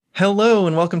Hello,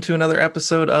 and welcome to another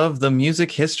episode of the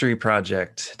Music History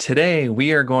Project. Today,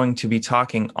 we are going to be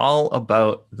talking all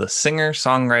about the singer,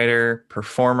 songwriter,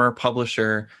 performer,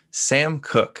 publisher, Sam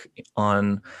Cooke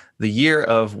on the year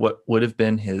of what would have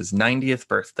been his 90th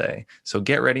birthday. So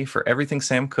get ready for everything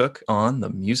Sam Cooke on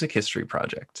the Music History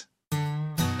Project.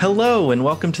 Hello, and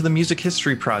welcome to the Music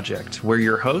History Project. We're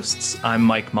your hosts. I'm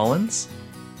Mike Mullins.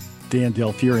 Dan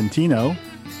Del Fiorentino.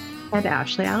 And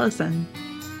Ashley Allison.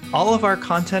 All of our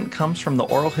content comes from the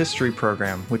Oral History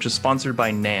Program, which is sponsored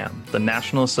by NAM, the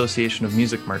National Association of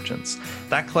Music Merchants.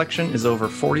 That collection is over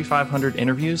 4,500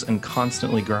 interviews and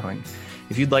constantly growing.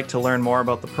 If you'd like to learn more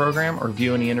about the program or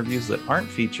view any interviews that aren't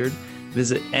featured,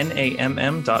 visit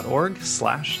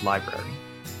namm.org/library.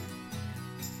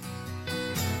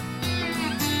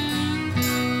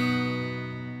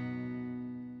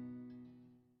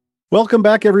 Welcome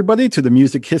back, everybody, to the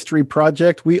Music History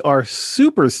Project. We are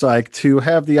super psyched to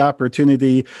have the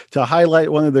opportunity to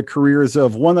highlight one of the careers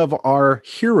of one of our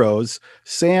heroes,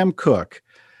 Sam Cooke.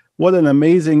 What an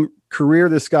amazing career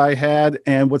this guy had,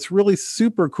 and what's really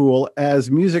super cool as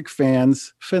music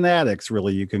fans, fanatics,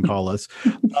 really, you can call us,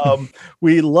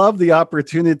 we love the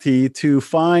opportunity to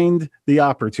find the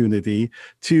opportunity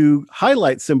to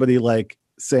highlight somebody like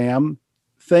Sam,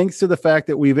 thanks to the fact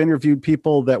that we've interviewed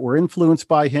people that were influenced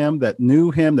by him, that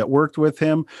knew him, that worked with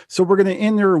him. So we're going to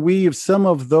interweave some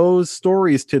of those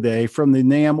stories today from the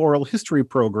NAM Oral History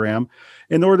Program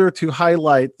in order to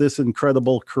highlight this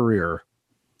incredible career.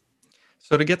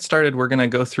 So to get started, we're going to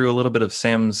go through a little bit of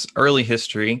Sam's early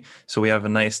history. So we have a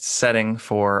nice setting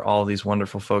for all these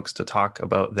wonderful folks to talk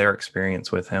about their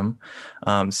experience with him.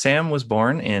 Sam was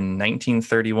born in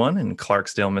 1931 in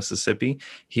Clarksdale, Mississippi.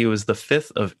 He was the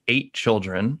fifth of 8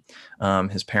 children.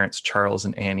 His parents, Charles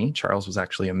and Annie. Charles was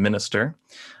actually a minister.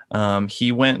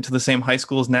 He went to the same high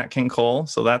school as Nat King Cole,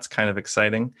 so that's kind of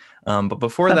exciting. But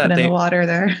before Something that, in the water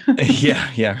there.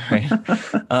 yeah, right.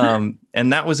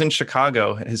 And that was in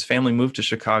Chicago. His family moved to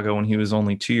Chicago when he was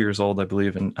only 2 years old, I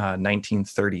believe, in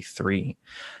 1933.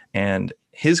 And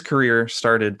his career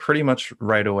started pretty much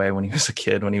right away when he was a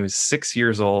kid. When he was 6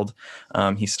 years old,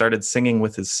 he started singing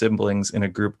with his siblings in a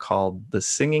group called the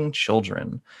Singing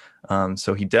Children.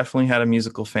 So he definitely had a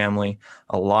musical family,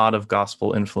 a lot of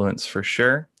gospel influence for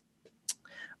sure.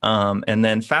 And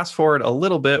then fast forward a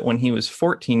little bit, when he was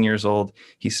 14 years old,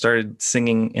 he started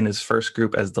singing in his first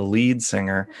group as the lead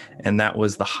singer, and that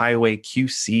was the Highway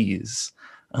QCs.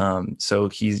 So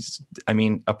he's,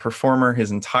 a performer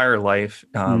his entire life.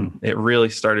 It really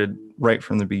started right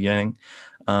from the beginning.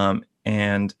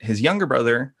 And his younger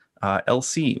brother,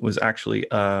 LC, was actually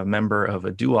a member of a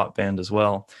doo-wop band as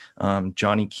well,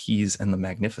 Johnny Keys and the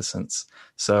Magnificents.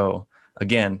 So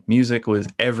again, music was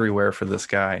everywhere for this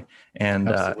guy. And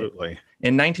Absolutely.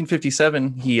 In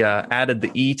 1957, he added the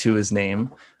E to his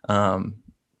name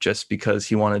just because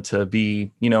he wanted to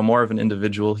be, more of an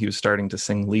individual. He was starting to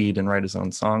sing lead and write his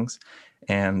own songs.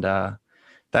 And that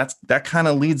kind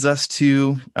of leads us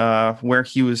to where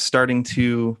he was starting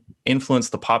to influence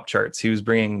the pop charts. He was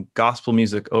bringing gospel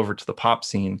music over to the pop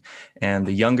scene, and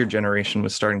the younger generation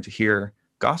was starting to hear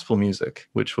gospel music,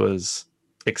 which was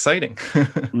exciting.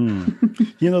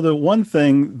 The one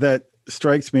thing that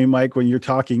strikes me, Mike, when you're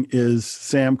talking is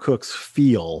Sam Cooke's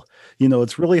feel.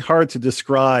 It's really hard to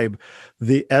describe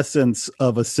the essence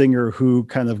of a singer who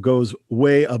kind of goes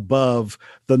way above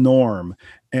the norm.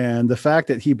 And the fact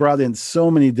that he brought in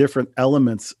so many different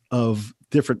elements of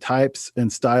different types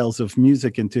and styles of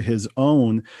music into his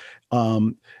own,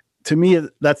 to me,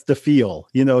 that's the feel.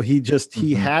 He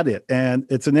had it. And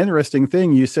it's an interesting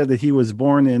thing. You said that he was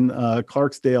born in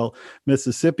Clarksdale,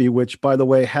 Mississippi, which, by the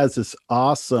way, has this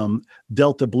awesome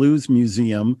Delta Blues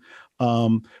Museum.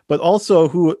 But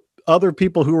also other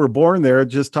people who were born there,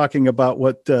 just talking about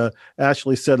what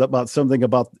Ashley said about something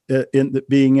about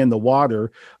being in the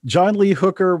water. John Lee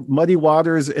Hooker, Muddy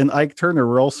Waters, and Ike Turner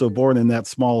were also born in that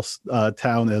small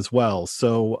town as well.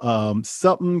 So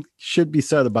something should be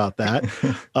said about that.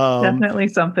 Definitely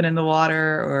something in the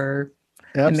water or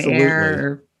absolutely. in the air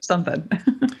or something.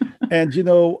 And,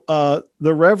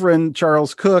 the Reverend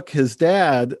Charles Cooke, his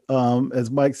dad,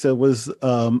 as Mike said, was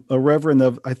a reverend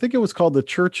of, I think it was called the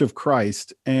Church of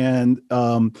Christ. And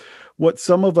what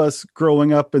some of us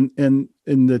growing up in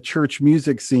the church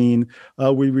music scene,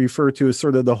 we refer to as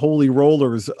sort of the holy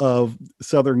rollers of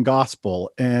Southern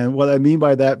gospel. And what I mean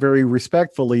by that, very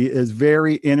respectfully, is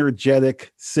very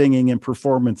energetic singing and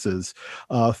performances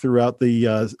throughout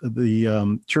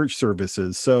the church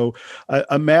services. So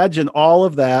imagine all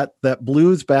of that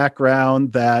blues background,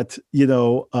 that,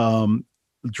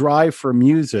 drive for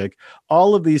music,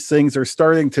 all of these things are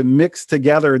starting to mix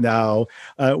together now.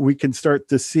 We can start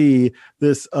to see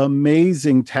this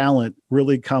amazing talent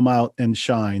really come out and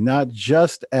shine, not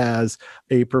just as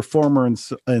a performer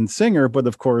and singer, but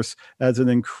of course, as an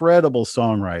incredible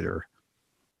songwriter.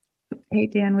 Hey,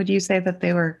 Dan, would you say that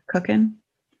they were cooking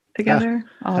together?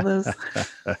 All those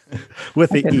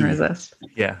with I the couldn't E. resist.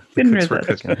 Yeah, Couldn't cooks were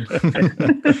resist.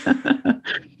 cooking.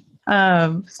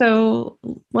 So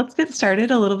let's get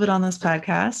started a little bit on this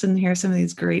podcast and hear some of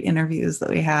these great interviews that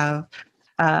we have.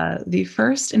 The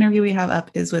first interview we have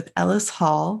up is with Ellis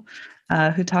Hall,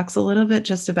 who talks a little bit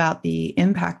just about the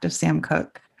impact of Sam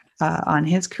Cooke on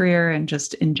his career and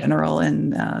just in general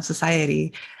in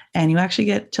society. And you actually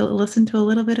get to listen to a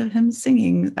little bit of him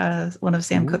singing one of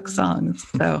Sam Cooke's songs.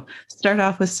 So start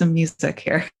off with some music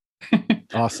here.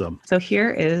 Awesome. So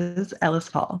here is Ellis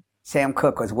Hall. Sam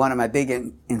Cooke was one of my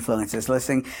big influences.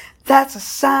 Listening, that's the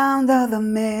sound of the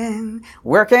men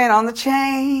working on the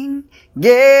chain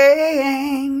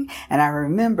gang. And I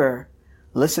remember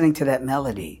listening to that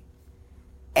melody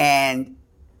and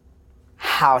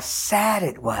how sad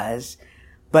it was,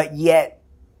 but yet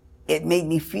it made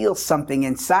me feel something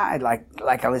inside, like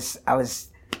I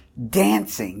was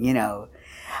dancing, you know.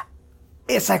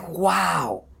 It's like,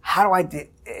 wow, how do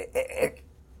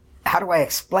I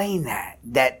explain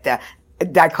that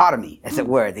dichotomy, as it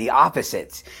were, the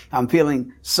opposites? I'm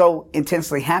feeling so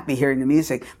intensely happy hearing the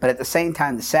music, but at the same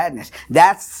time, the sadness.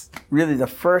 That's really the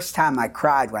first time I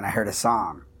cried when I heard a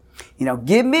song. You know,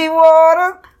 give me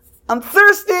water, I'm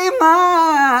thirsty,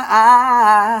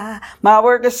 my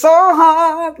work is so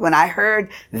hard. When I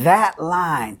heard that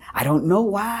line, I don't know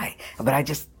why, but I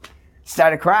just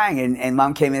started crying, and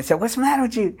Mom came in and said, "What's the matter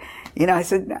with you?" You know, I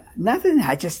said, "Nothing,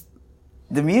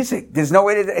 the music, there's no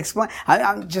way to explain."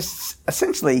 I'm just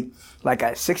essentially like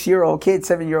a 6-year-old kid,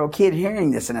 7-year-old kid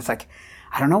hearing this. And it's like,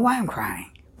 I don't know why I'm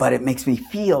crying, but it makes me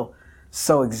feel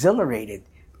so exhilarated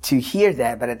to hear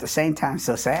that, but at the same time,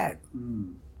 so sad.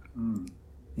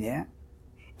 Yeah.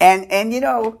 And, you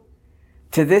know,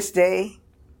 to this day,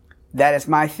 that is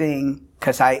my thing.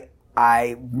 'Cause I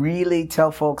really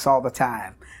tell folks all the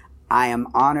time, I am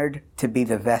honored to be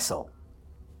the vessel.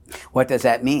 What does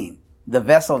that mean? The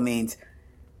vessel means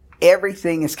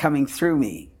everything is coming through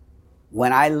me.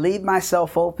 When I leave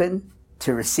myself open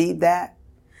to receive that,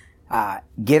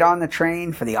 get on the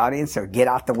train for the audience or get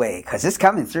out the way, because it's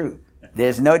coming through.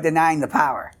 There's no denying the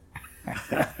power.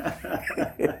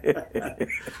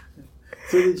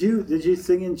 So did you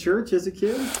sing in church as a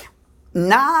kid?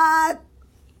 Not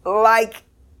like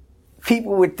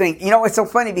people would think. You know, it's so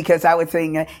funny because I would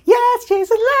sing, "Yes,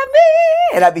 Jesus loved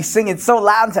me," and I'd be singing so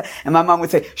loud, and my mom would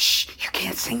say, "Shh, you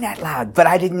can't sing that loud." But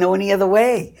I didn't know any other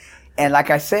way. And like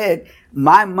I said,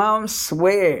 my mom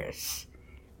swears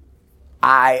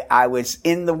I was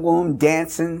in the womb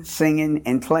dancing, singing,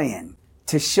 and playing.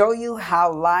 To show you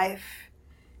how life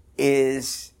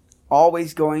is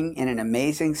always going in an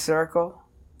amazing circle,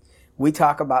 we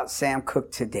talk about Sam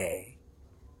Cooke today,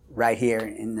 right here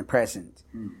in the present.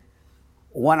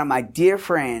 One of my dear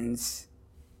friends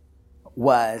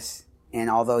was, and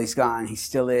although he's gone, he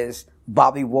still is,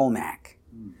 Bobby Womack.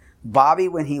 Bobby,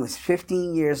 when he was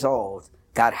 15 years old,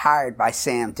 got hired by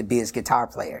Sam to be his guitar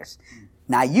players.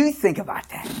 Now you think about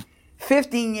that.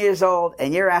 15 years old,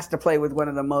 and you're asked to play with one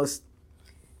of the most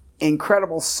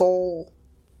incredible soul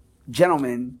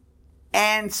gentlemen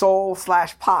and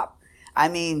soul/pop. I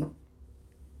mean,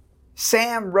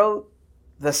 Sam wrote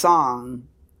the song,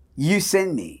 "You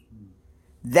Send Me."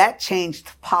 That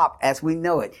changed pop as we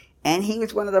know it. And he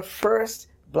was one of the first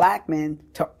black men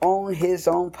to own his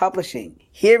own publishing.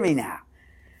 Hear me now.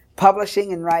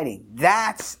 Publishing and writing.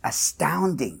 That's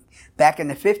astounding. Back in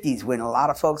the 50s when a lot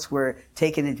of folks were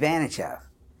taken advantage of.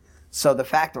 So the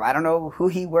fact of, I don't know who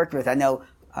he worked with. I know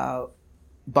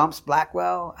Bumps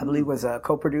Blackwell, I believe, was a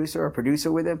co-producer or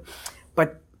producer with him.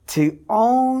 But to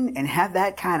own and have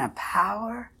that kind of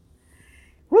power,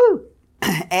 woo!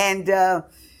 And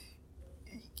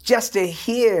just to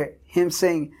hear him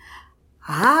sing,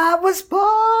 "I was born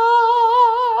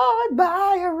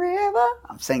by a river."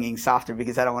 I'm singing softer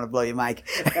because I don't want to blow your mic.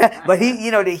 But he, you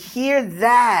know, to hear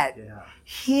that,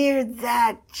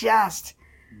 just,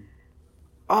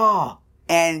 oh.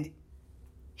 And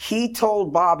he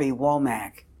told Bobby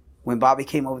Womack, when Bobby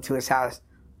came over to his house,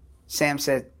 Sam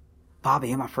said,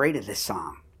 "Bobby, I'm afraid of this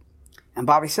song." And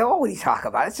Bobby said, "Oh, what are you talking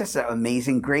about? It's just an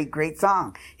amazing, great, great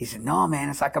song." He said, "No, man,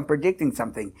 it's like I'm predicting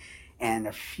something." And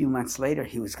a few months later,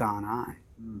 he was gone on.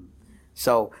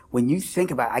 So when you think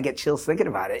about it, I get chills thinking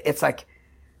about it. It's like,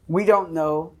 we don't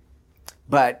know,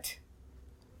 but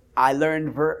I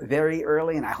learned very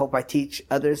early, and I hope I teach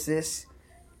others this.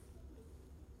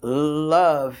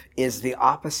 love is the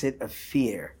opposite of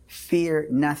fear. Fear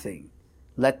nothing.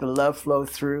 Let the love flow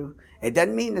through. It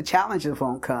doesn't mean the challenges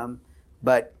won't come,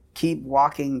 but keep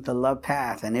walking the love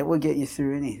path and it will get you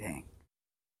through anything.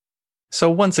 So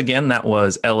once again, that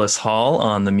was Ellis Hall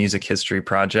on the Music History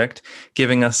Project,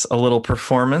 giving us a little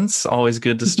performance. Always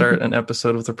good to start an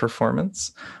episode with a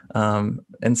performance.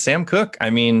 And Sam Cooke, I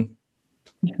mean,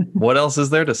 what else is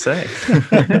there to say?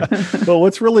 Well,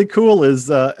 what's really cool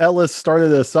is Ellis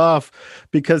started us off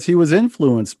because he was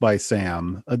influenced by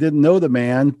Sam. I didn't know the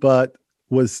man, but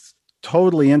was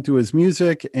totally into his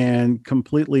music and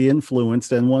completely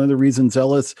influenced. And one of the reasons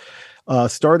Ellis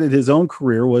started his own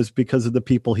career was because of the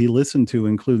people he listened to,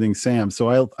 including Sam.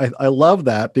 So I love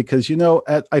that because, you know,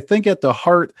 I think at the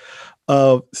heart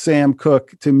of Sam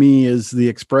Cooke, to me, is the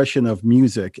expression of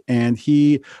music. And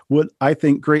he would, I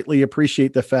think, greatly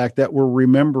appreciate the fact that we're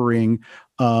remembering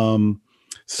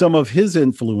some of his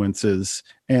influences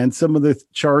and some of the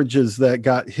charges that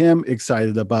got him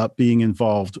excited about being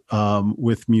involved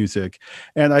with music.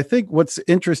 And I think what's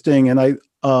interesting, and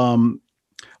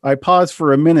I pause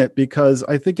for a minute because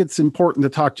I think it's important to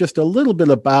talk just a little bit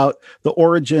about the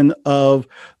origin of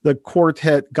the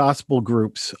quartet gospel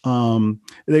groups.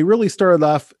 They really started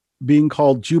off being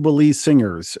called Jubilee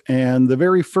Singers. And the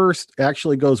very first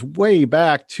actually goes way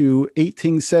back to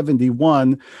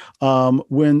 1871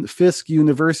 when Fisk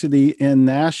University in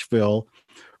Nashville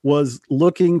was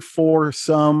looking for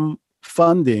some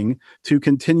funding to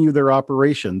continue their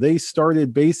operation. They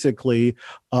started basically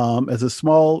as a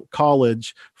small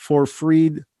college for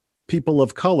freed people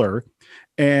of color,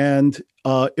 and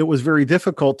it was very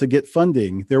difficult to get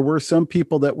funding. There were some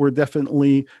people that were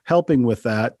definitely helping with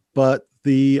that, but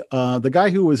the guy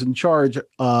who was in charge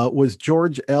was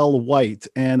George L. White,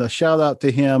 and a shout out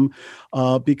to him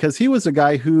because he was a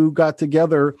guy who got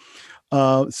together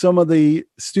some of the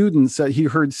students that he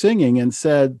heard singing and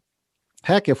said,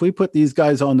 heck, if we put these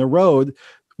guys on the road,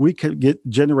 we could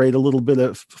generate a little bit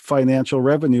of financial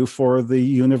revenue for the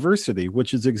university,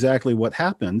 which is exactly what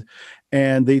happened.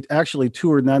 And they actually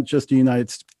toured not just the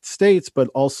United States, but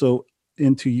also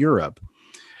into Europe.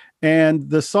 And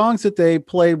the songs that they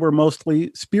played were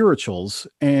mostly spirituals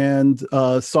and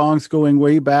songs going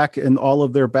way back in all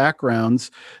of their backgrounds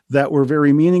that were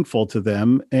very meaningful to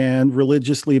them and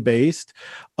religiously based,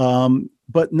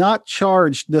 but not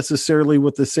charged necessarily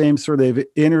with the same sort of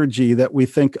energy that we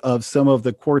think of some of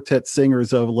the quartet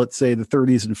singers of, let's say, the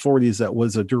 30s and 40s that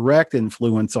was a direct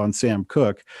influence on Sam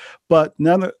Cooke. But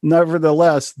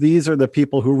nevertheless, these are the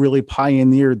people who really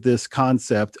pioneered this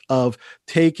concept of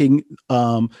taking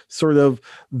sort of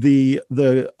the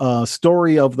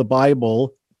story of the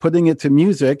Bible, putting it to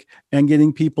music and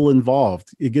getting people involved,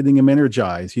 getting them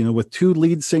energized, you know, with two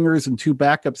lead singers and two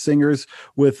backup singers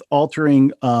with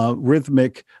altering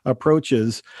rhythmic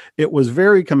approaches. It was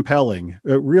very compelling,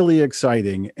 really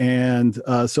exciting. And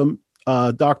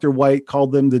Dr. White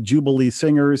called them the Jubilee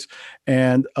Singers.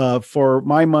 And for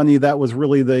my money, that was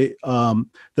really the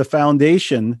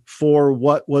foundation for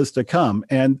what was to come.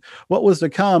 And what was to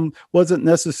come wasn't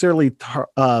necessarily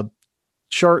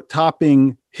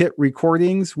chart-topping hit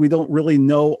recordings. We don't really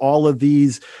know all of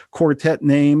these quartet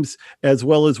names as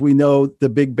well as we know the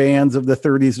big bands of the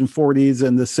 30s and 40s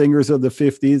and the singers of the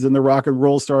 50s and the rock and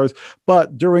roll stars.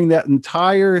 But during that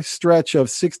entire stretch of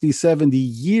 60, 70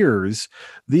 years,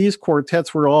 these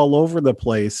quartets were all over the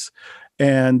place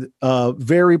and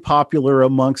very popular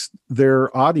amongst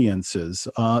their audiences.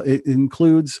 It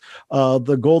includes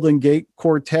the Golden Gate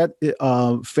Quartet,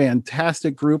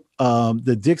 fantastic group,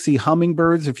 the Dixie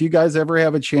Hummingbirds. If you guys ever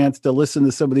have a chance to listen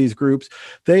to some of these groups,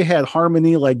 they had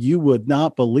harmony like you would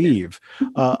not believe.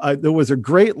 There was a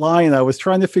great line. I was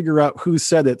trying to figure out who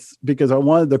said it because I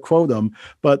wanted to quote them,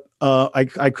 but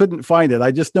I couldn't find it. I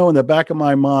just know in the back of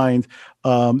my mind,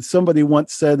 somebody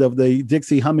once said of the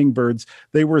Dixie Hummingbirds,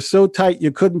 they were so tight you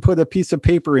couldn't put a piece of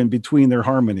paper in between their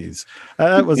harmonies.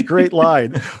 That was a great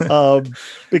line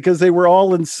because they were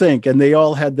all in sync and they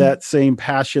all had that same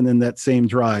passion and that same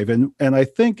drive. And I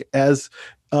think as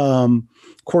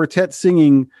quartet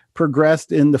singing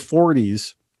progressed in the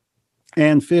 40s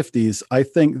and 50s, I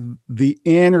think the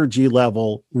energy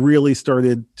level really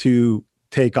started to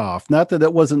take off. Not that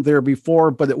it wasn't there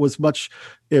before, but it was much,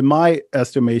 in my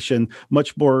estimation,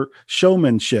 much more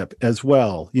showmanship as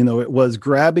well. You know, it was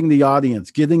grabbing the audience,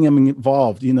 getting them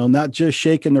involved, you know, not just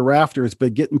shaking the rafters,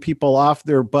 but getting people off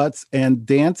their butts and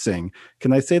dancing.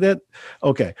 Can I say that?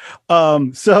 Okay.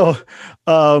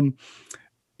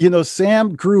 You know,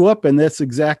 Sam grew up in this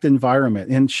exact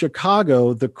environment. In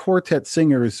Chicago, the quartet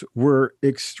singers were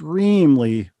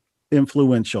extremely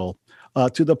influential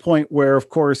to the point where, of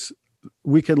course,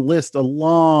 we can list a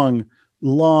long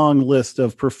long list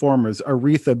of performers,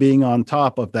 Aretha being on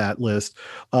top of that list,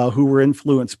 who were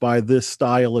influenced by this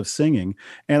style of singing.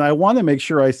 And I want to make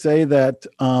sure I say that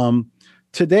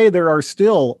today there are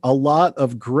still a lot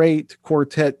of great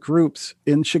quartet groups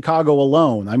in Chicago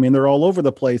alone. I mean, they're all over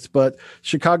the place, but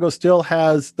Chicago still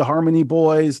has the Harmony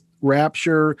Boys,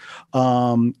 Rapture.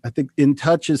 I think In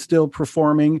Touch is still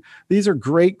performing. These are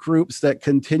great groups that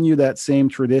continue that same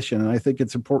tradition. And I think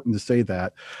it's important to say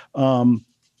that.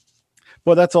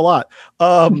 Well, that's a lot.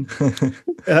 I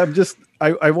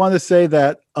want to say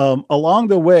that along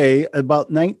the way, about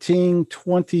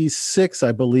 1926,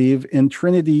 I believe, in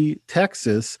Trinity,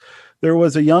 Texas, there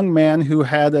was a young man who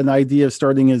had an idea of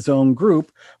starting his own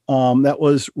group. That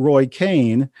was Roy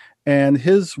Kane, and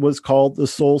his was called the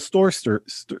Soul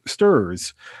Stirrers.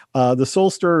 The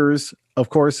Soul Stirrers, of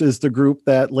course, is the group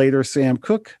that later Sam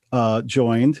Cooke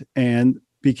joined and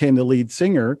became the lead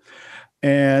singer,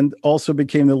 and also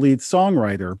became the lead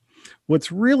songwriter.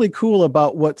 What's really cool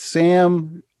about what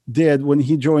Sam did when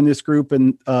he joined this group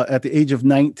at the age of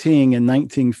 19 in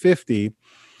 1950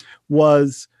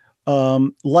 was,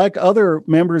 like other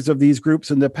members of these groups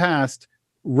in the past,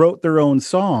 wrote their own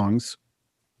songs.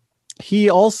 He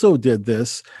also did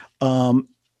this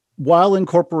while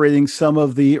incorporating some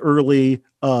of the early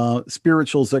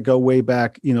spirituals that go way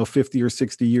back, 50 or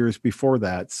 60 years before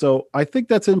that. So I think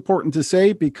that's important to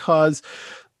say because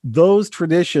those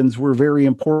traditions were very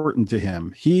important to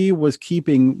him. He was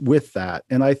keeping with that.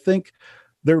 And I think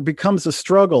there becomes a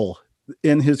struggle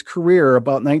in his career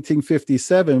about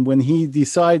 1957 when he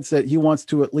decides that he wants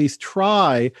to at least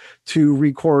try to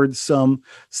record some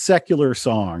secular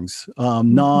songs,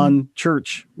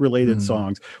 non-church related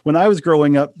songs. When I was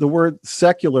growing up, the word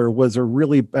secular was a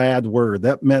really bad word.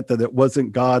 That meant that it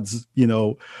wasn't God's,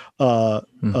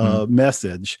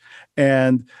 message.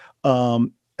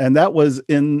 And that was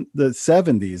in the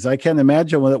 70s. I can't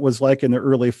imagine what it was like in the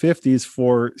early 50s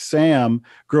for Sam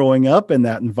growing up in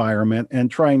that environment and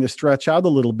trying to stretch out a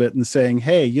little bit and saying,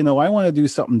 hey, I want to do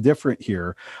something different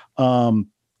here.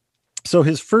 So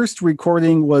his first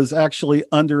recording was actually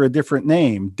under a different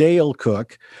name, Dale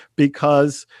Cooke,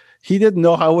 because he didn't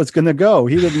know how it was going to go.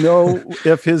 He didn't know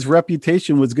if his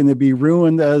reputation was going to be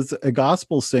ruined as a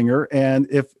gospel singer. And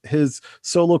if his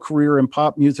solo career in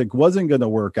pop music wasn't going to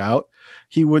work out,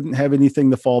 he wouldn't have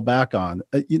anything to fall back on.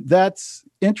 That's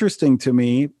interesting to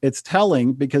me. It's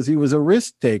telling because he was a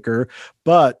risk taker,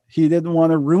 but he didn't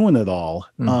want to ruin it all.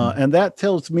 And that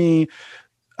tells me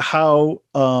how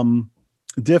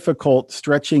difficult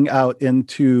stretching out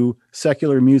into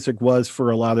secular music was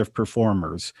for a lot of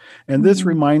performers. And this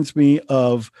reminds me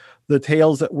of the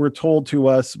tales that were told to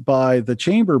us by the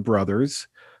Chamber Brothers.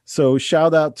 So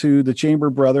shout out to the Chamber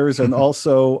Brothers, and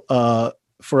also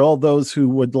for all those who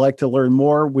would like to learn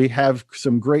more, we have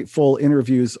some great full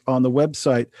interviews on the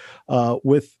website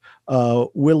with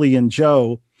Willie and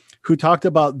Joe, who talked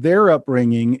about their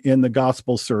upbringing in the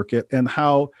gospel circuit and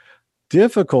how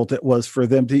difficult it was for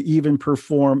them to even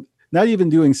perform, not even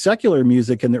doing secular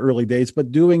music in the early days,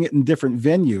 but doing it in different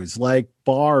venues like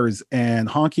bars and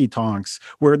honky tonks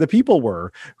where the people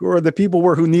were,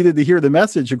 who needed to hear the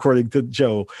message, according to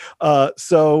Joe.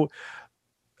 So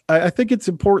I think it's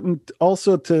important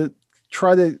also to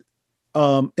try to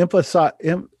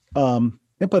empathize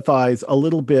a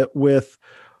little bit with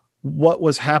what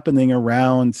was happening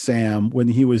around Sam when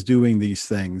he was doing these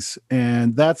things.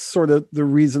 And that's sort of the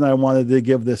reason I wanted to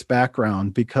give this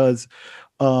background, because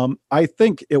I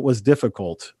think it was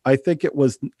difficult. I think it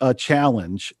was a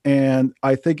challenge. And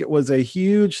I think it was a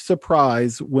huge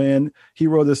surprise when he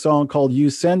wrote a song called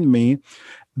You Send Me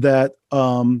that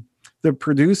the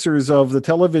producers of the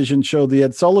television show, The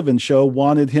Ed Sullivan Show,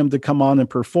 wanted him to come on and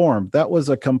perform. That was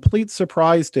a complete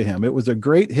surprise to him. It was a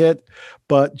great hit,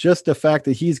 but just the fact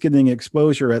that he's getting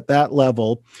exposure at that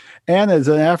level, and as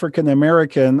an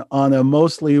African-American on a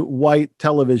mostly white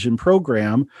television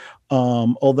program,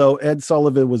 although Ed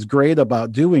Sullivan was great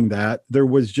about doing that, there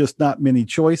was just not many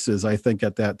choices, I think,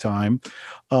 at that time.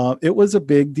 It was a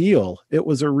big deal. It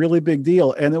was a really big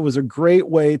deal, and it was a great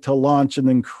way to launch an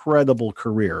incredible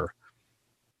career.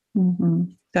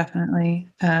 Definitely.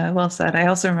 Well said. I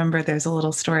also remember there's a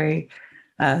little story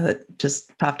that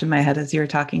just popped in my head as you were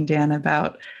talking, Dan,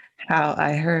 about how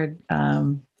I heard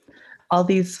all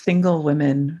these single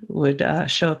women would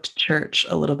show up to church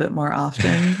a little bit more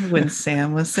often when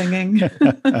Sam was singing. So,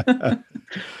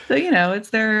 it's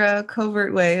their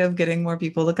covert way of getting more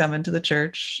people to come into the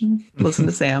church, listen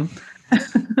to Sam.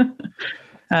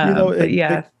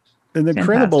 An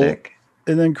incredible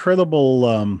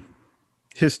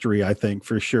history, I think,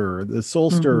 for sure. The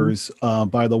Soul Stirrers,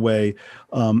 by the way,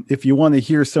 if you want to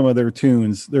hear some of their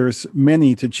tunes, there's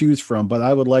many to choose from, but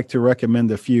I would like to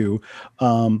recommend a few.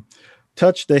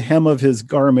 Touch the Hem of His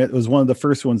Garment was one of the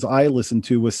first ones I listened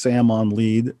to with Sam on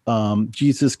lead.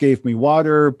 Jesus Gave Me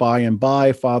Water, By and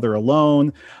By, Father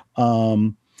Alone.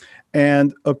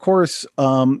 And of course,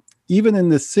 even in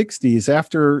the 60s,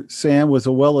 after Sam was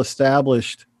a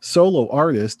well-established solo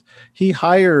artist, he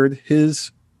hired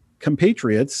his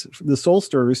compatriots, the Soul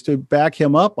Stirrers, to back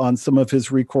him up on some of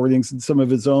his recordings and some of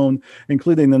his own,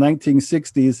 including the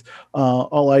 1960s,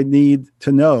 All I Need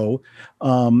to Know.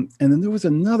 And then there was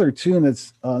another tune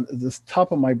that's the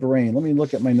top of my brain. Let me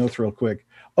look at my notes real quick.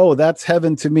 Oh, That's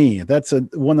Heaven to Me. That's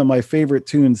one of my favorite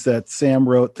tunes that Sam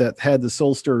wrote that had the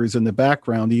Soul Stirrers in the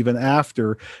background even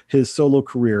after his solo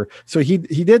career. So he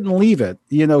didn't leave it.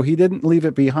 He didn't leave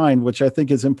it behind, which I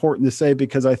think is important to say,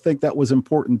 because I think that was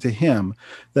important to him,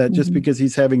 that just because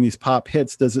he's having these pop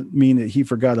hits doesn't mean that he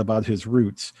forgot about his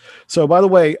roots. So, by the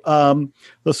way,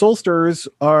 the Soul Stirrers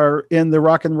are in the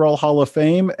Rock and Roll Hall of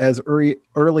Fame as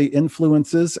early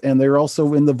influences, and they're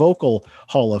also in the Vocal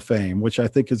Hall of Fame, which I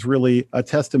think is really a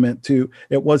testament to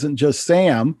it wasn't just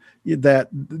Sam that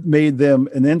made them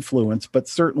an influence, but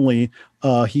certainly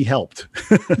he helped.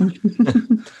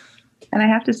 And I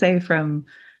have to say,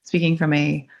 speaking from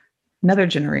another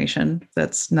generation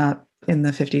that's not in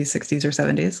the 50s, 60s, or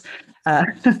 70s,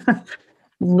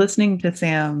 listening to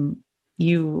Sam,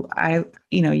 you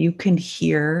can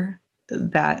hear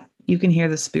that, you can hear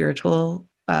the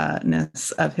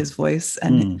spiritualness of his voice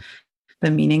and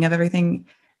the meaning of everything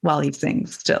while he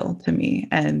sings still, to me.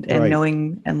 And Right.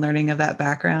 knowing and learning of that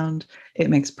background, it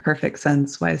makes perfect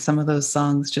sense why some of those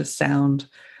songs just sound,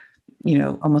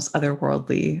 almost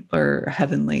otherworldly or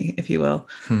heavenly, if you will.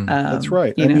 That's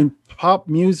right. I mean, pop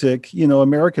music,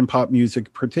 American pop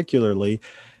music particularly,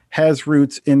 has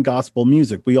roots in gospel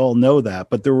music. We all know that.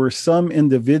 But there were some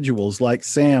individuals like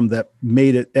Sam that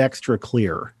made it extra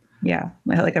clear. Yeah,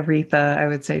 like Aretha, I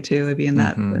would say too, would be in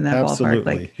that Absolutely. ballpark.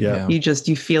 Like, yeah.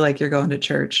 you feel like you're going to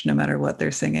church no matter what they're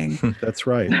singing. That's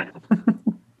right.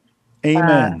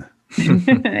 Amen.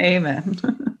 Amen.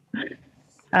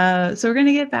 So we're going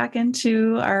to get back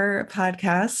into our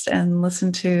podcast and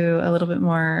listen to a little bit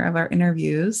more of our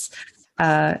interviews.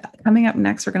 Coming up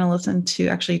next, we're going to listen to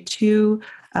actually two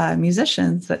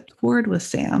musicians that toured with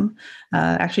Sam,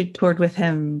 actually toured with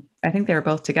him. I think they were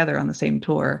both together on the same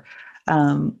tour.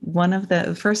 One of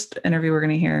the first interview we're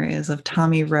going to hear is of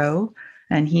Tommy Roe,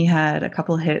 and he had a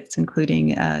couple hits,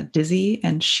 including Dizzy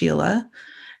and Sheila,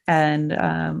 and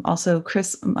also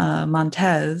Chris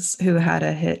Montez, who had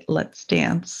a hit, Let's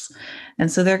Dance. And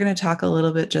so they're going to talk a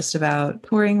little bit just about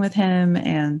touring with him,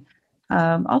 and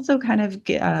also kind of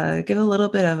give a little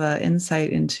bit of an insight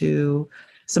into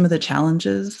some of the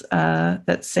challenges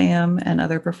that Sam and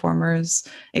other performers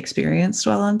experienced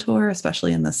while on tour,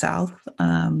 especially in the South.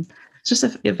 It's just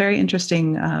a very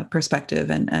interesting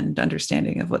perspective and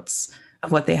understanding of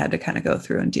what they had to kind of go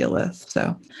through and deal with.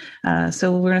 So we're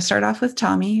going to start off with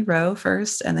Tommy Roe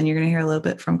first, and then you're going to hear a little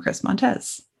bit from Chris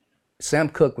Montez. Sam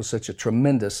Cooke was such a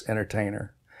tremendous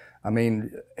entertainer. I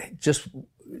mean, just,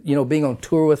 being on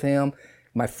tour with him,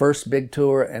 my first big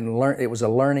tour, and it was a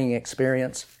learning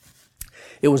experience.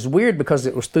 It was weird because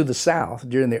it was through the South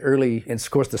during the early, and of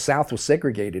course the South was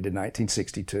segregated in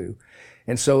 1962.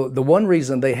 And so the one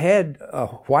reason they had a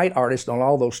white artist on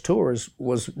all those tours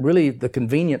was really the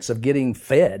convenience of getting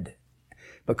fed,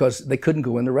 because they couldn't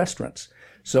go in the restaurants.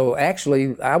 So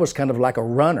actually, I was kind of like a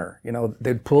runner.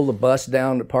 They'd pull the bus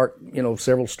down to park,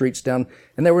 several streets down,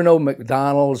 and there were no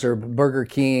McDonald's or Burger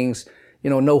Kings,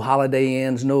 no Holiday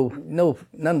Inns,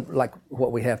 none like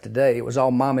what we have today. It was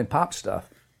all mom and pop stuff.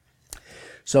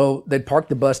 So they'd park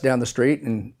the bus down the street,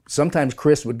 and sometimes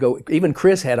Chris would go. Even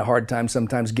Chris had a hard time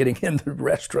sometimes getting in the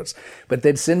restaurants, but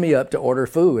they'd send me up to order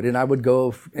food, and I would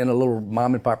go in a little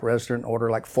mom and pop restaurant and order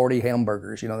like 40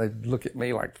 hamburgers. They'd look at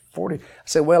me like 40. I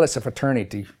said, well, it's a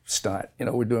fraternity stunt.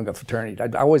 We're doing a fraternity. I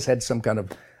always had some kind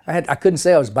of, I couldn't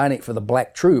say I was buying it for the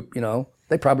black troop.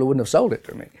 They probably wouldn't have sold it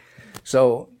to me.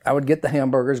 So I would get the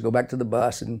hamburgers, go back to the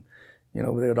bus, and they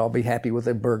would all be happy with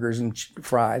their burgers and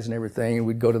fries and everything, and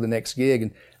we'd go to the next gig.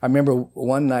 And I remember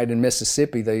one night in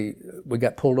Mississippi, we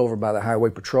got pulled over by the highway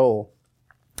patrol,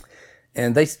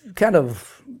 and they kind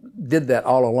of did that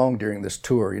all along during this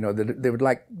tour. They would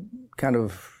like kind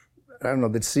of, I don't know,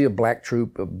 they'd see a black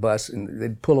troop, a bus, and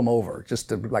they'd pull them over just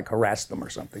to like harass them or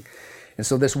something. And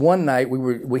so this one night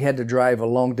we had to drive a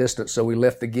long distance, so we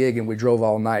left the gig and we drove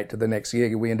all night to the next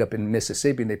gig, and we ended up in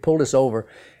Mississippi, and they pulled us over,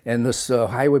 and this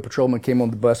highway patrolman came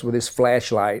on the bus with his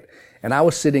flashlight, and I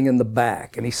was sitting in the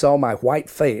back, and he saw my white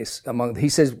face he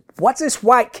says, "What's this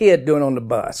white kid doing on the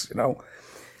bus?" You know.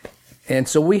 And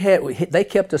so they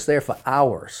kept us there for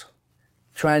hours.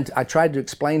 I tried to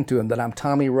explain to him that I'm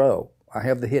Tommy Roe. I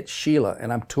have the hit Sheila,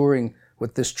 and I'm touring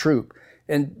with this troupe.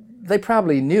 And they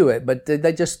probably knew it, but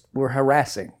they just were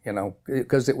harassing, you know,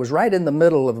 because it was right in the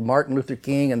middle of Martin Luther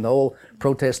King and the whole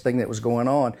protest thing that was going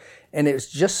on. And it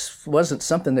just wasn't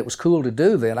something that was cool to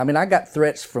do then. I mean, I got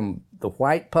threats from the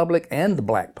white public and the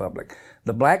black public.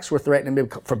 The blacks were threatening me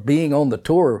for being on the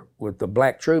tour with the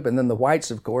black troupe, and then the whites,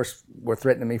 of course, were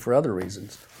threatening me for other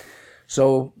reasons.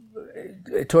 So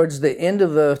towards the end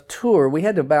of the tour, we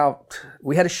had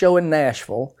a show in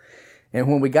Nashville, and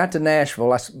when we got to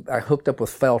Nashville, I hooked up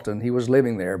with Felton. He was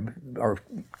living there, or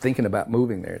thinking about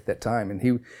moving there at that time,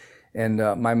 and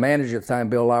my manager at the time,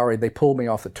 Bill Lowry, they pulled me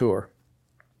off the tour.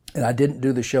 And I didn't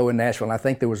do the show in Nashville, and I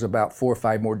think there was about 4 or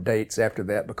 5 more dates after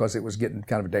that because it was getting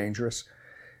kind of dangerous.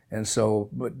 And so,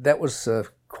 but that was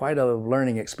quite a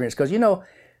learning experience. Because, you know,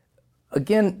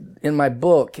 again, in my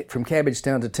book, From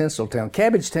Cabbagetown to Tinseltown,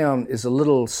 Cabbagetown is a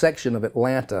little section of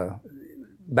Atlanta.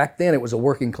 Back then, it was a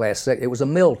working class it was a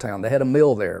mill town. They had a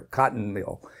mill there, cotton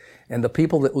mill. And the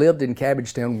people that lived in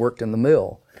Cabbagetown worked in the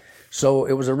mill. So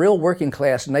it was a real working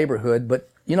class neighborhood. But,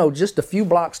 you know, just a few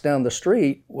blocks down the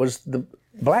street was the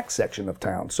black section of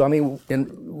town. So, I mean,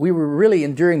 we were really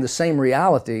enduring the same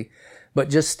reality, but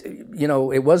just, you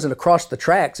know, it wasn't across the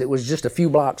tracks. It was just a few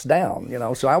blocks down, you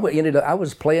know. So I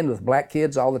was playing with black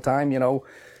kids all the time, you know.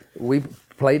 We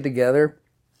played together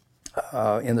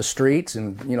in the streets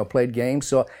and, you know, played games.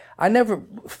 So I never,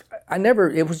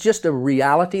 it was just a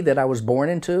reality that I was born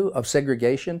into of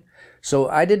segregation. So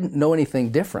I didn't know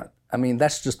anything different. I mean,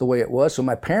 that's just the way it was. So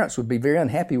my parents would be very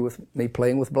unhappy with me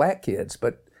playing with black kids,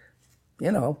 but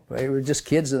you know, they were just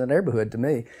kids in the neighborhood to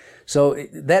me. So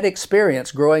that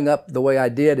experience growing up the way I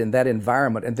did in that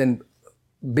environment, and then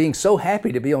being so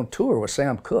happy to be on tour with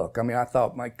Sam Cooke. I mean, I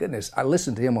thought, my goodness, I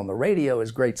listened to him on the radio,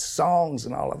 his great songs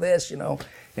and all of this, you know,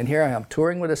 and here I am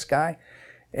touring with this guy.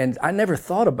 And I never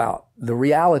thought about the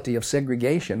reality of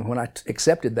segregation when I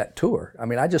accepted that tour. I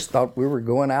mean, I just thought we were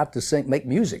going out to make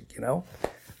music, you know.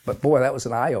 But boy, that was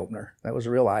an eye-opener. That was a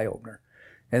real eye-opener.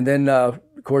 And then, of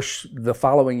course, the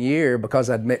following year, because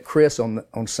I'd met Chris on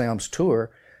Sam's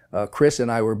tour, Chris and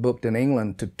I were booked in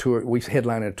England to tour. We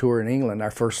headlined a tour in England,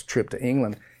 our first trip to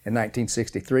England in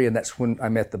 1963, and that's when I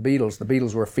met the Beatles. The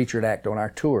Beatles were a featured act on our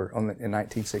tour in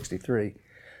 1963.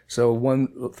 So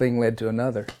one thing led to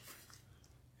another.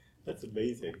 That's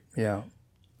amazing. Yeah.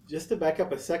 Just to back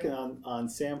up a second on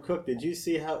Sam Cooke, did you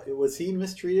see was he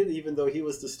mistreated even though he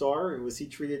was the star? Or was he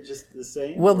treated just the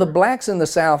same? Well, the blacks in the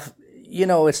South, you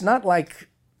know, it's not like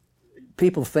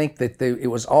people think that it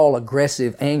was all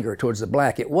aggressive anger towards the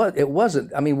black. It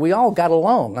wasn't. I mean, we all got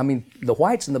along. I mean, the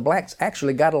whites and the blacks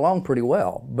actually got along pretty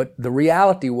well. But the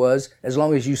reality was, as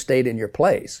long as you stayed in your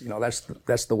place, you know,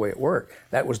 that's the way it worked.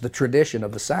 That was the tradition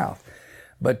of the South.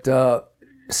 But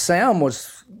Sam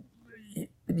was,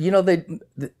 you know,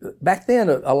 back then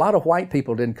a lot of white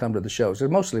people didn't come to the shows. They're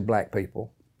mostly black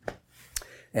people.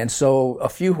 And so a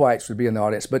few whites would be in the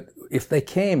audience, but if they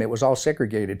came, it was all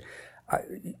segregated.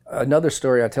 Another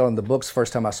story I tell in the books,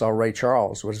 first time I saw Ray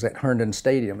Charles was at Herndon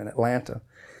Stadium in Atlanta.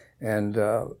 And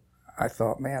I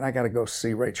thought, man, I got to go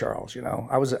see Ray Charles, you know.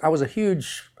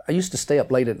 I used to stay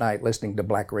up late at night listening to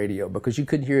black radio because you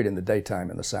couldn't hear it in the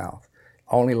daytime in the South,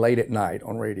 only late at night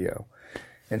on radio.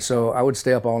 And so I would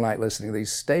stay up all night listening to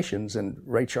these stations, and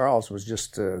Ray Charles was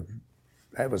just,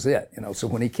 that was it, you know. So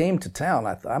when he came to town,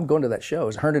 I thought, I'm going to that show. It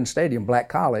was Herndon Stadium, Black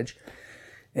College.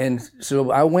 And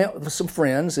so I went with some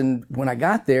friends, and when I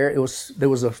got there, there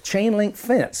was a chain link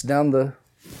fence down the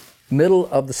middle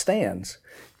of the stands.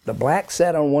 The black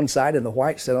sat on one side and the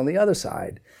white sat on the other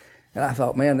side. And I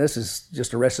thought, man, this is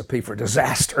just a recipe for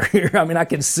disaster here. I mean, I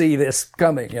can see this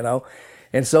coming, you know.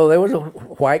 And so there was a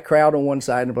white crowd on one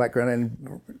side and a black crowd.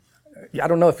 And I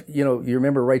don't know if, you know, you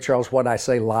remember Ray Charles, What I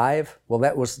Say Live? Well,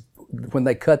 that was when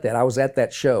they cut that. I was at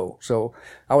that show. So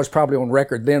I was probably on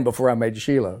record then before I made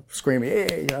Sheila, screaming,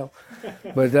 hey, you know.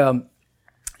 But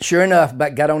sure enough,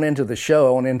 got on into his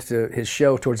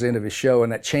show towards the end of his show,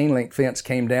 and that chain link fence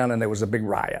came down and there was a big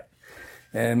riot.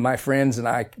 And my friends and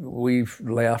I, we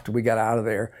left, we got out of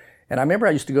there. And I remember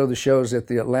I used to go to the shows at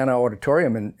the Atlanta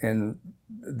Auditorium, and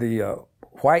the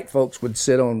white folks would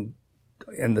sit in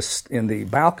the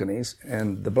balconies,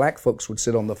 and the black folks would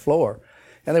sit on the floor.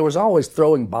 And there was always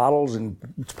throwing bottles and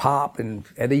pop and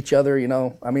at each other, you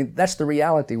know. I mean, that's the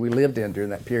reality we lived in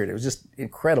during that period. It was just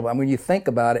incredible. I mean, you think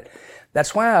about it.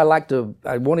 That's why I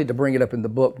wanted to bring it up in the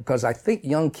book, because I think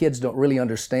young kids don't really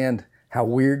understand how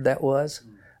weird that was.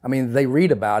 I mean, they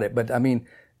read about it, but I mean,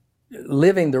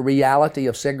 living the reality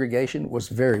of segregation was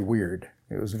very weird.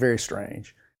 It was very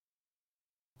strange.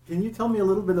 Can you tell me a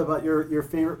little bit about your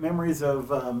favorite memories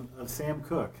of Sam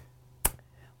Cooke?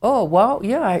 Oh, well,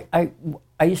 yeah,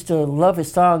 I used to love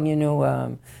his song, you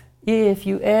know, if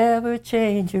you ever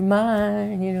change your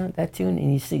mind, you know, that tune.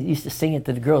 And he used to sing it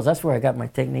to the girls. That's where I got my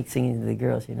technique, singing to the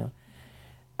girls, you know.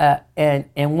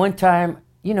 And one time,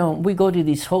 you know, we go to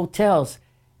these hotels,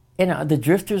 and the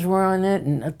Drifters were on it,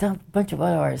 and a bunch of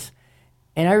other artists.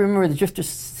 And I remember the Drifters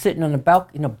sitting on the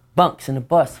bunks in the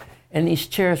bus, and these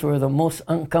chairs were the most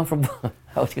uncomfortable,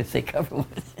 I was going to say comfortable,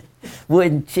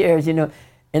 wooden chairs, you know.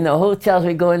 In the hotels,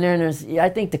 we go in there, and I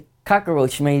think the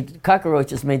cockroaches made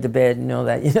the bed, you know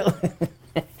that, you know.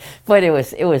 But it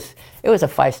was a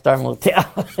 5-star motel,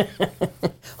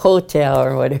 hotel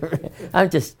or whatever. I'm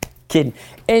just kidding.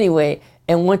 Anyway,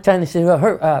 and one time they said,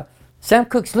 well, Sam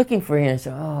Cooke's looking for you. And I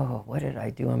said, oh, what did I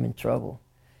do? I'm in trouble.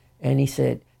 And he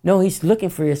said, no, he's looking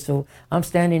for you. So I'm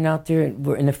standing out there,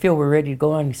 we're in the field, we're ready to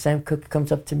go on. And Sam Cooke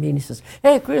comes up to me and he says,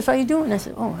 hey, Chris, how you doing? I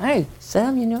said, oh, hey,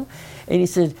 Sam, you know. And he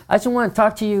says, I just want to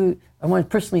talk to you. I want to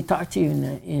personally talk to you.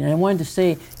 And I wanted to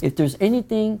say, if there's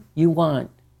anything you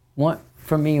want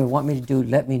from me or want me to do,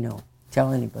 let me know.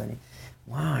 Tell anybody.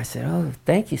 Wow, I said, oh,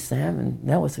 thank you, Sam. And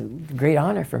that was a great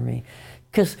honor for me.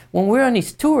 Because when we're on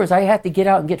these tours, I had to get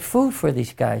out and get food for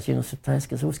these guys, you know, sometimes,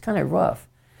 because it was kind of rough.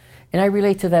 And I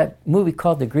relate to that movie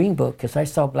called The Green Book, because I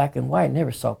saw black and white,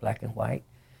 never saw black and white.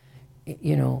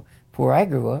 You know, where I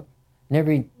grew up,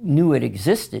 never knew it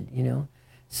existed, you know.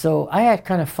 So I had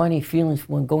kind of funny feelings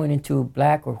when going into a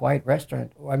black or white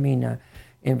restaurant, in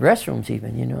restrooms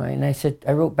even, you know. And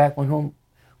I wrote back one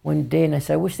day and I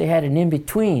said, I wish they had an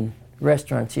in-between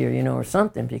restaurants here, you know, or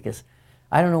something, because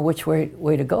I don't know which way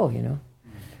to go, you know.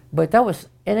 But and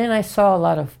then I saw a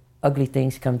lot of ugly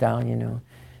things come down, you know.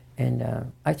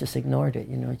 And I just ignored it,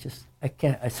 you know.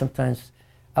 Sometimes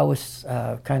I was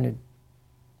kind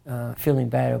of feeling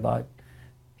bad about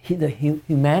the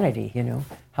humanity, you know,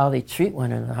 how they treat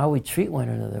one another, how we treat one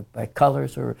another by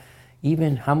colors, or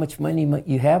even how much money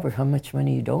you have or how much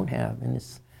money you don't have. And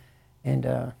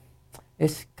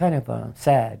it's kind of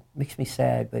sad, makes me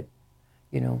sad, but,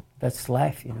 you know, that's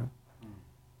life, you know.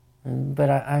 But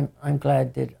I'm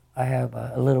glad that I have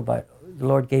a little bit, the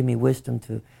Lord gave me wisdom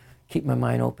to keep my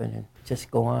mind open and just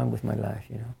go on with my life,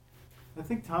 you know. I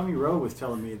think Tommy Rowe was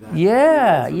telling me that.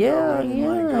 Yeah.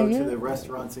 Go to the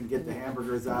restaurants and get the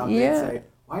hamburgers out. And they'd say,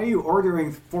 why are you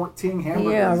ordering 14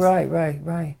 hamburgers? Yeah,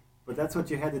 right. But that's what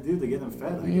you had to do to get them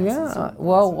fed, I guess. Yeah.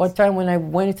 Well, one time when I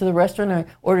went into the restaurant, I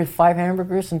ordered 5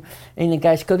 hamburgers, and the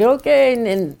guys cooked it, okay.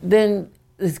 And then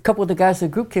a couple of the guys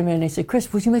of the group came in and they said,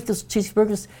 Chris, would you make those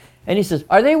cheeseburgers? And he says,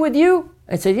 are they with you?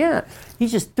 I said, yeah. He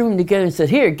just threw them together and said,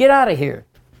 here, get out of here.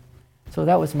 So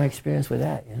that was my experience with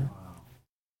that, you know.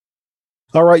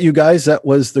 All right, you guys, that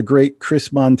was the great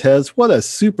Chris Montez. What a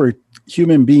super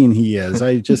human being he is.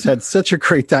 I just had such a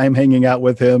great time hanging out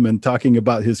with him and talking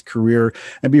about his career.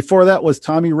 And before that was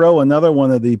Tommy Rowe, another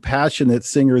one of the passionate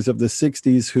singers of the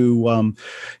 60s who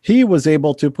he was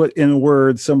able to put in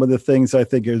words some of the things I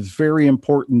think is very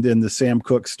important in the Sam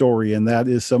Cooke story, and that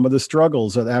is some of the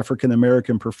struggles that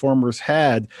African-American performers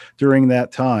had during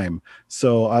that time.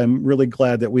 So I'm really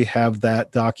glad that we have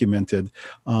that documented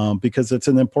because it's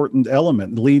an important element.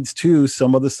 It leads to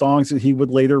some of the songs that he would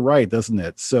later write, doesn't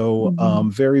it? So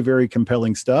very, very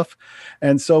compelling stuff.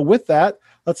 And so with that,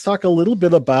 let's talk a little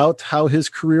bit about how his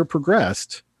career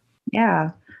progressed.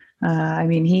 Yeah. I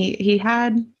mean, he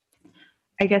had,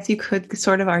 I guess you could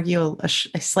sort of argue a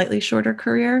slightly shorter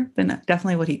career than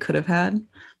definitely what he could have had.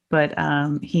 But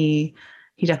he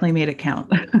definitely made it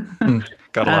count.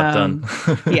 Got a lot done.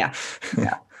 yeah.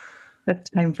 That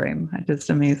time frame, just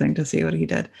amazing to see what he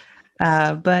did.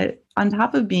 But on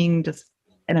top of being just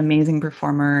an amazing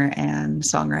performer and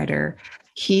songwriter,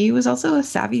 he was also a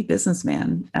savvy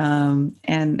businessman.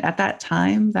 And at that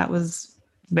time, that was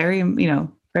very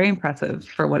impressive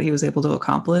for what he was able to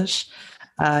accomplish.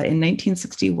 In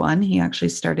 1961, he actually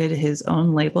started his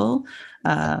own label,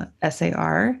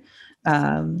 SAR,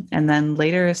 and then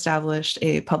later established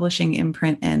a publishing,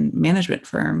 imprint, and management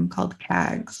firm called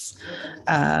CAGS.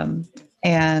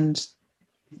 And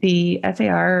the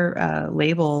SAR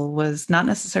label was not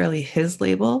necessarily his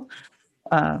label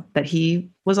that he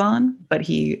was on, but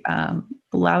he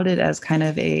allowed it as kind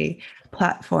of a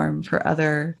platform for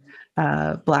other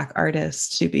Black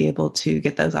artists to be able to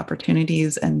get those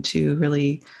opportunities and to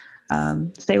really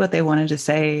say what they wanted to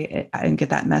say and get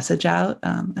that message out,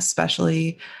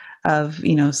 especially of,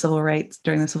 civil rights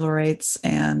during the civil rights,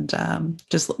 and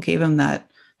just gave them that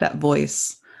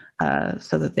voice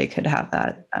so that they could have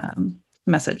that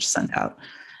message sent out.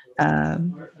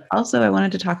 Also, I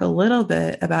wanted to talk a little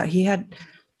bit about, he had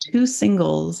 2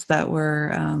 singles that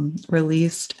were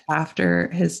released after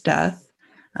his death,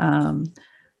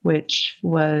 which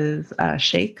was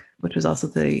Shake, which was also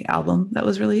the album that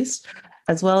was released,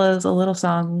 as well as a little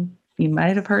song you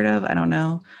might have heard of. I don't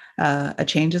know. A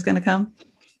Change Is Gonna Come.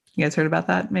 You guys heard about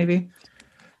that, maybe?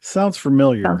 Sounds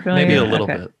familiar. Maybe a little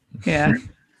bit. Yeah.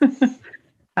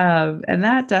 And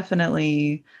that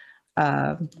definitely,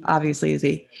 obviously, is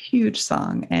a huge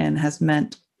song and has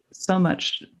meant so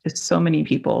much to so many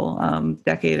people,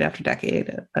 decade after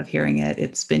decade of hearing it.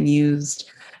 It's been used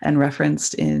and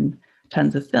referenced in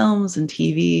tons of films and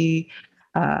TV.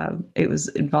 It was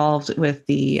involved with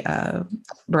the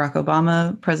Barack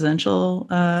Obama presidential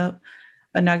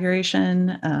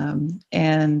inauguration.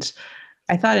 And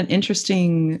I thought an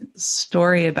interesting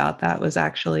story about that was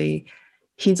actually,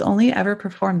 he's only ever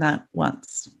performed that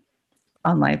once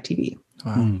on live TV.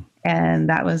 Wow. And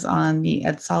that was on the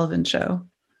Ed Sullivan Show.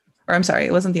 Or I'm sorry,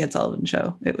 it wasn't the Ed Sullivan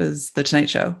Show. It was the Tonight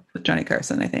Show with Johnny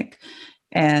Carson, I think.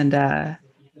 And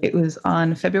it was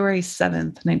on February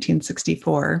 7th,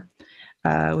 1964,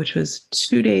 which was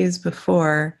 2 days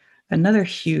before another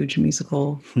huge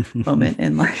musical moment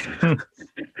in life,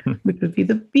 which would be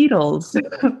the Beatles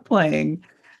playing.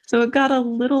 So it got a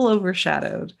little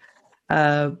overshadowed.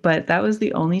 But that was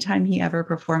the only time he ever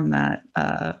performed that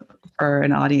for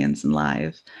an audience and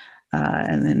live.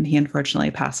 And then he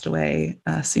unfortunately passed away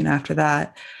soon after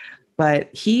that. But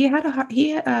he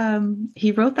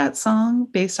wrote that song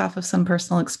based off of some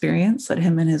personal experience that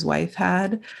him and his wife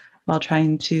had while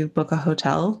trying to book a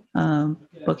hotel,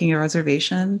 booking a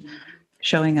reservation,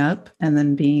 showing up, and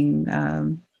then being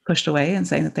pushed away and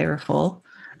saying that they were full.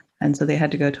 And so they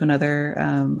had to go to another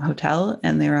hotel,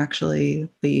 and they were actually,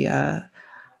 the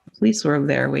police were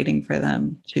there waiting for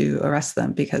them to arrest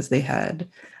them because they had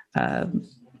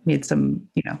made some,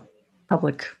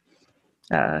 public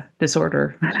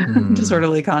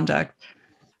disorderly conduct.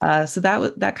 So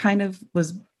that kind of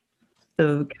was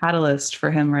the catalyst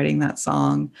for him writing that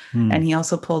song. And he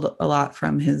also pulled a lot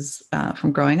from his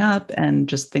from growing up and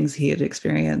just things he had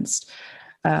experienced.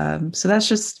 So that's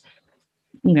just,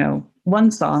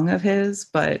 one song of his,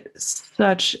 but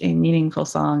such a meaningful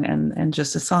song, and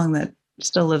just a song that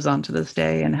still lives on to this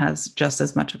day and has just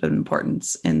as much of an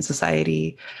importance in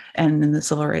society and in the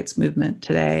civil rights movement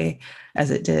today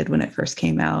as it did when it first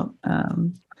came out.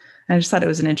 I just thought it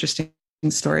was an interesting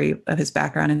story of his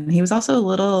background. And he was also a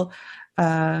little,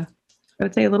 I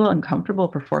would say a little uncomfortable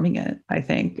performing it, I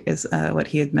think, is what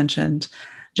he had mentioned,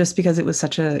 just because it was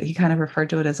he kind of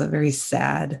referred to it as a very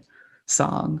sad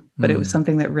song, but it was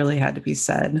something that really had to be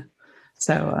said.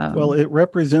 So, well, it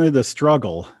represented a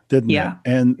struggle, didn't it?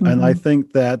 And I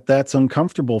think that that's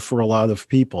uncomfortable for a lot of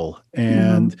people.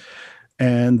 And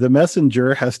the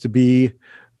messenger has to be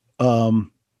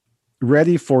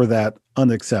ready for that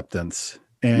unacceptance.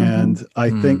 And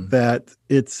I think that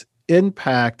its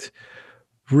impact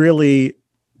really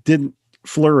didn't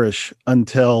flourish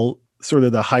until sort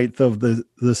of the height of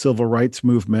the civil rights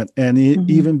movement, and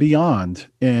even beyond.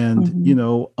 And,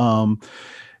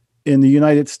 in the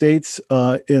United States,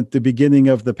 at the beginning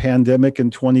of the pandemic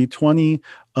in 2020,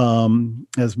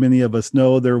 as many of us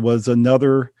know, there was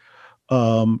another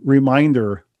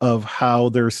reminder of how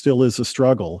there still is a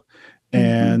struggle,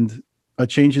 and a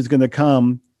change is going to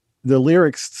come. The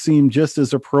lyrics seem just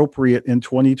as appropriate in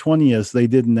 2020 as they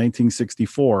did in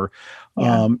 1964.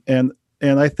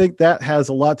 And I think that has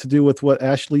a lot to do with what,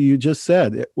 Ashley, you just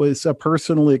said. It was a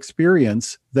personal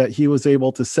experience that he was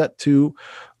able to set to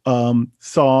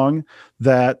song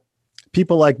that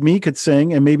people like me could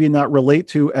sing and maybe not relate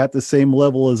to at the same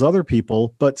level as other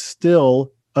people, but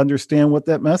still understand what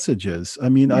that message is. I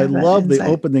mean, I love the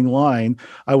opening line.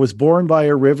 I was born by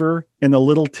a river in a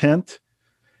little tent,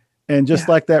 and just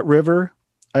like that river,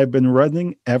 I've been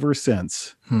running ever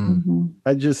since.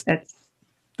 I just...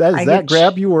 Does that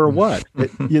grab you or what? I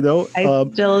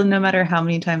still, no matter how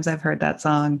many times I've heard that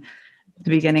song, the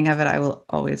beginning of it, I will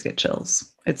always get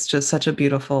chills. It's just such a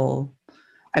beautiful,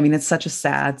 it's such a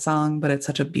sad song, but it's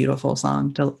such a beautiful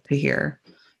song to hear.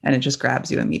 And it just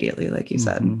grabs you immediately, like you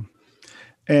said.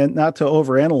 And not to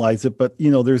overanalyze it, but,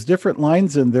 there's different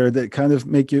lines in there that kind of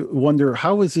make you wonder,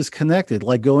 how is this connected?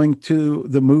 Like going to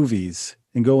the movies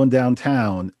and going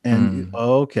downtown and,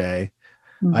 okay.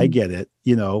 I get it.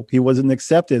 You know, he wasn't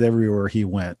accepted everywhere he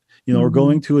went, you know, or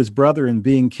going to his brother and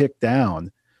being kicked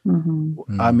down.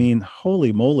 I mean,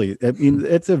 holy moly. I mean,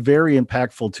 it's a very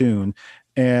impactful tune.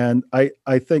 And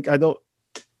I think I don't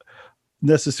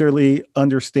necessarily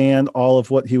understand all of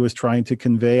what he was trying to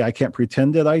convey. I can't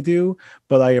pretend that I do,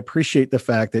 but I appreciate the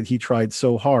fact that he tried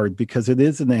so hard, because it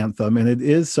is an anthem and it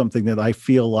is something that I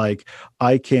feel like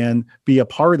I can be a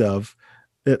part of,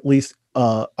 at least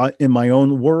in my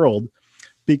own world,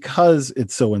 because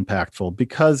it's so impactful,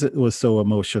 because it was so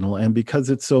emotional, and because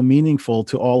it's so meaningful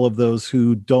to all of those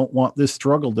who don't want this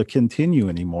struggle to continue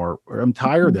anymore. I'm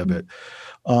tired of it.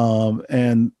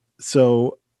 And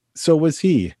so was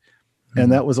he. And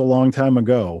that was a long time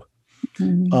ago.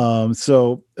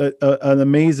 So an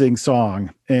amazing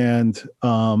song, and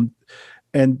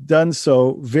done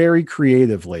so very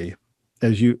creatively,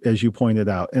 as you pointed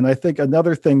out. And I think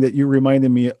another thing that you reminded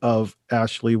me of,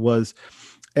 Ashley, was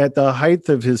at the height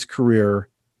of his career,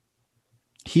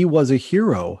 he was a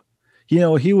hero. You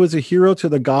know, he was a hero to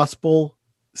the gospel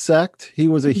sect. He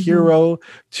was a hero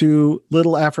to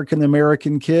little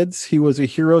African-American kids. He was a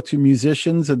hero to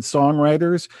musicians and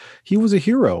songwriters. He was a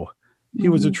hero. He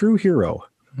was a true hero.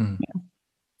 Yeah,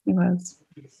 he was.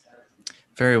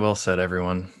 Very well said,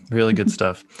 everyone. Really good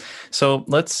stuff. So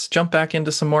let's jump back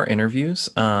into some more interviews.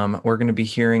 We're going to be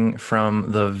hearing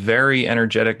from the very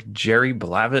energetic Jerry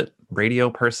Blavat, radio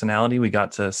personality. We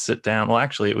got to sit down. Well,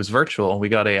 actually, it was virtual. We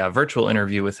got a virtual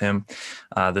interview with him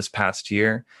this past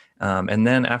year. And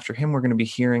then after him, we're going to be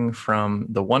hearing from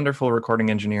the wonderful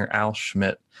recording engineer, Al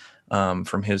Schmitt,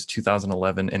 from his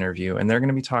 2011 interview. And they're going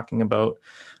to be talking about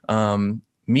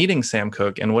meeting Sam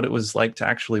Cooke and what it was like to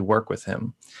actually work with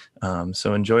him.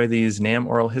 So enjoy these NAMM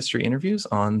Oral History interviews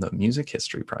on the Music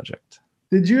History Project.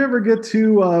 Did you ever get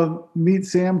to meet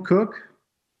Sam Cooke?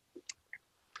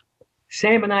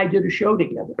 Sam and I did a show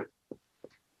together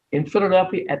in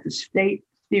Philadelphia at the State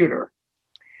Theater.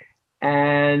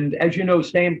 And as you know,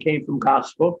 Sam came from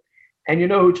gospel, and you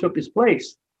know who took his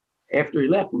place after he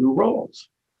left? Lou Rawls,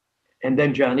 and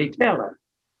then Johnny Taylor,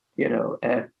 you know.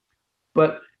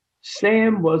 But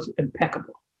Sam was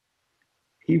impeccable.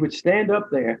 He would stand up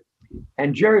there,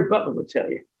 and Jerry Butler would tell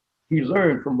you, he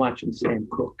learned from watching Sam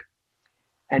Cooke.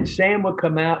 And Sam would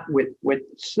come out with the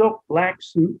silk black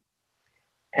suit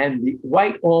and the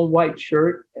white on white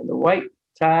shirt and the white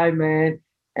tie, man,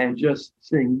 and just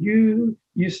sing, you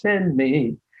send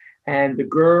me. And the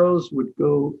girls would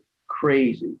go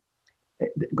crazy.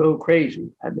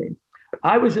 I mean,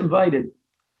 I was invited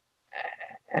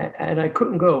and I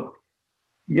couldn't go.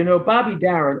 You know, Bobby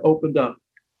Darin opened up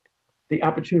the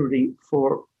opportunity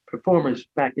for performers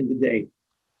back in the day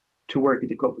to work at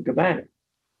the Copacabana.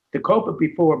 The Copa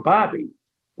before Bobby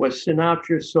was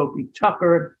Sinatra, Sophie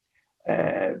Tucker,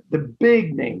 the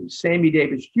big names, Sammy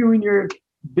Davis Jr.,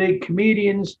 big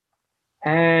comedians.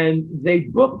 And they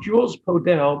booked Jules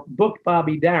Podell, booked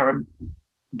Bobby Darin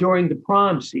during the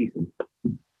prom season.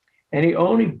 And he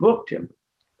only booked him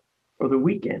for the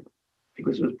weekend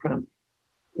because it was prom.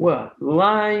 Well,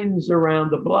 lines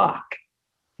around the block.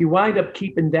 He wound up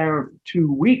keeping Darin for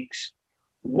 2 weeks.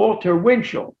 Walter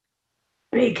Winchell,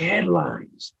 big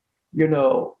headlines. You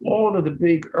know, all of the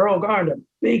big, Earl Gardner,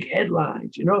 big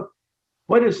headlines. You know,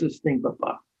 what is this thing,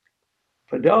 Papa?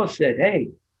 Podell said, hey,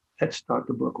 let's start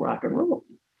the book rock and roll.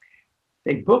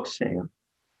 They booked Sam,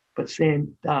 but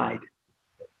Sam died.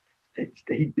 It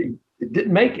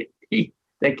didn't make it.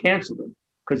 They canceled him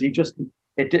because it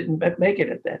didn't make it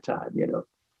at that time, you know,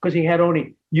 because he had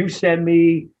only You Send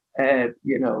Me,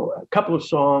 you know, a couple of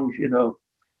songs, you know,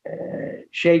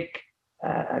 Shake.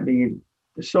 I mean,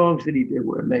 the songs that he did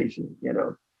were amazing, you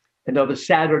know. Another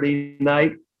Saturday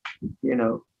Night, you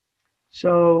know.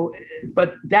 So,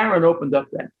 but Darin opened up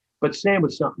that. But Sam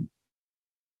was something.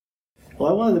 Well,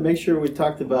 I wanted to make sure we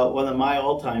talked about one of my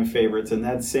all-time favorites, and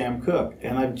that's Sam Cooke.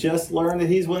 And I've just learned that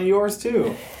he's one of yours,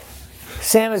 too.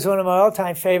 Sam is one of my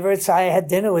all-time favorites. I had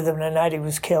dinner with him the night he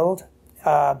was killed.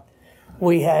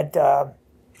 We had...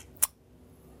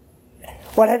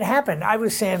 what had happened, I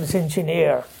was Sam's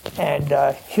engineer,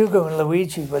 and Hugo and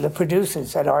Luigi were the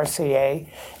producers at RCA,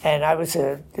 and I was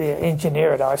the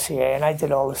engineer at RCA, and I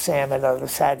did all the Sam and the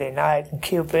Saturday Night and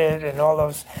Cupid and all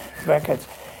those records.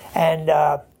 And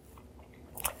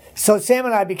so Sam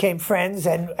and I became friends,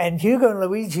 and Hugo and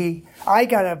Luigi, I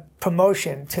got a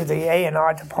promotion to the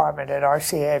A&R department at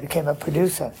RCA. I became a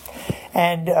producer.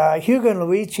 And Hugo and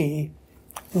Luigi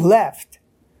left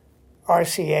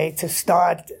RCA to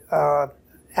start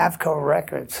Avco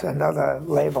Records, another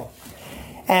label.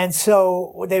 And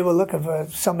so they were looking for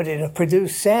somebody to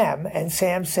produce Sam, and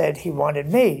Sam said he wanted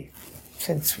me.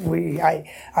 since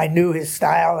I knew his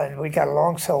style and we got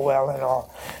along so well and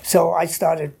all. So I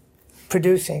started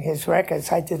producing his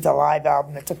records. I did the live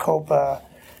album at the Copa.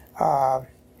 I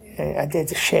did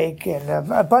the Shake and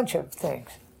a bunch of things.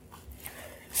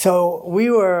 So we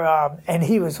were, and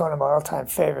he was one of my all-time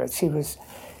favorites.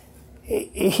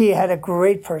 He had a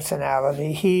great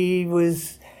personality. He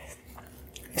was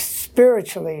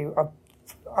spiritually an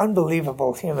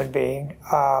unbelievable human being.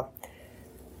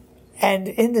 And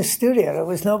in the studio, there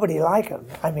was nobody like him.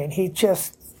 I mean,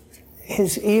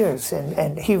 his ears,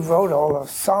 and he wrote all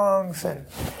those songs, and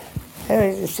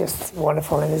it was just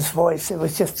wonderful. And his voice, it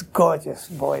was just a gorgeous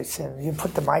voice. And you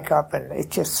put the mic up, and it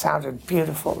just sounded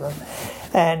beautiful.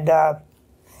 And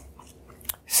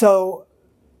so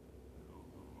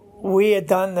we had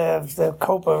done the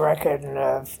Copa record and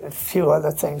a few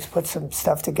other things, put some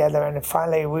stuff together, and then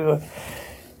finally we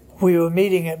were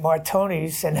meeting at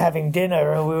Martoni's and having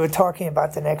dinner, and we were talking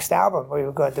about the next album we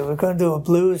were going to do. We were going to do a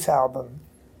blues album.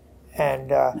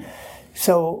 And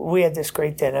so we had this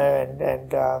great dinner, and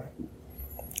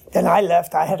then I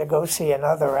left. I had to go see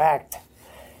another act,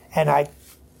 and I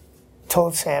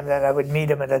told Sam that I would meet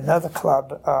him at another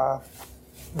club,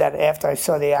 that after I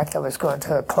saw the act, I was going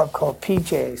to a club called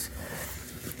PJ's.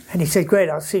 And he said, great,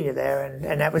 I'll see you there.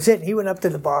 And that was it. He went up to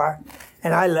the bar,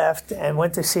 and I left and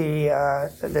went to see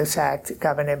this act, a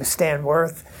guy by the name of Stan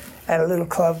Worth, at a little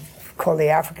club called the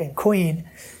African Queen.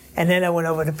 And then I went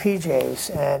over to PJ's,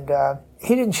 and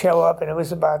he didn't show up, and it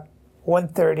was about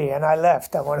 1:30, and I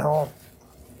left. I went home.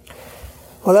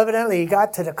 Well, evidently, he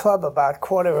got to the club about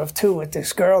 1:45 with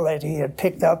this girl that he had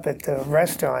picked up at the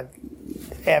restaurant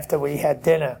after we had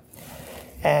dinner.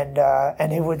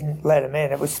 And he wouldn't let him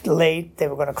in. It was late. They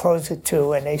were going to close at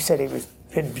 2, and they said he was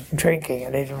been drinking,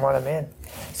 and they didn't want him in.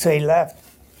 So he left.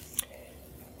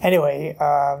 Anyway,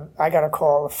 I got a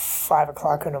call at 5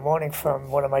 o'clock in the morning from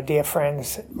one of my dear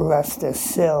friends, Lester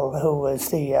Sill, who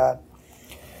was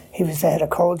he was the head of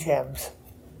Cold Gems.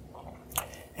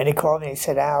 And he called me and he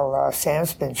said, Al,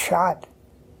 Sam's been shot.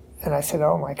 And I said,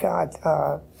 oh my God.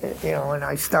 And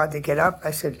I started to get up.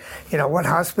 I said, what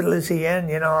hospital is he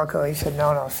in? I'll go. He said,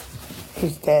 no,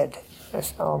 he's dead. I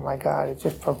said, oh my God, it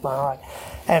just broke my heart.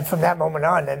 And from that moment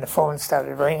on, then the phone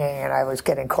started ringing, and I was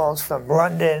getting calls from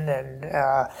London and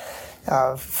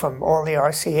from all the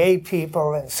RCA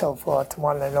people and so forth,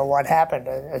 wanting to know what happened,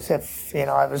 as if,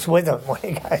 I was with him when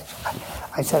he got shot.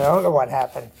 I said, I don't know what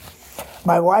happened.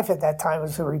 My wife at that time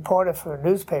was a reporter for a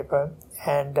newspaper,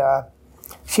 and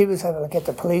she was able to get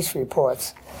the police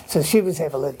reports. So she was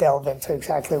able to delve into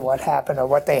exactly what happened or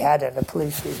what they had in the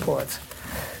police reports.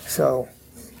 So,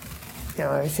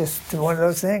 it's just one of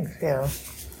those things,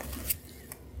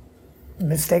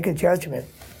 Mistake of judgment.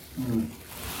 It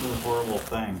was a horrible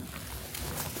thing.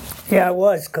 Yeah, it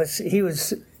was, because he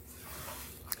was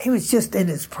just in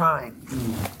his prime,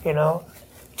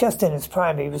 just in his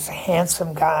prime. He was a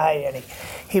handsome guy, and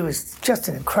he was just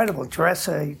an incredible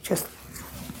dresser.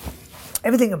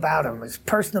 Everything about him was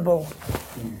personable.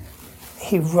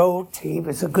 He wrote. He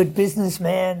was a good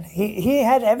businessman. He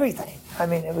had everything. I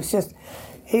mean, it was just,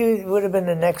 he would have been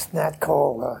the next Nat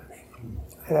Cole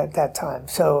at that time.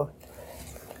 So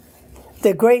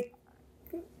the great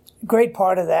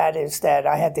part of that is that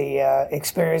I had the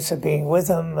experience of being with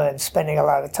him and spending a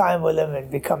lot of time with him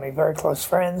and becoming very close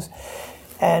friends.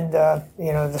 And,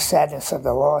 the sadness of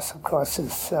the loss, of course,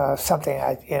 is something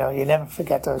you never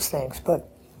forget those things. But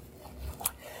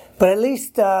at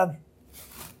least there's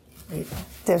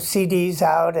CDs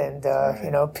out, and,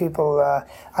 people,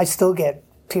 I still get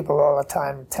people all the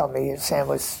time tell me Sam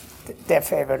was their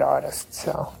favorite artist,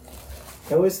 so.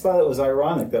 I always thought it was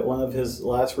ironic that one of his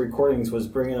last recordings was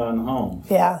Bring It On Home.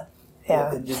 Yeah.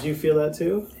 Did you feel that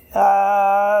too?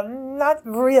 Not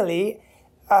really.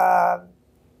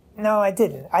 No, I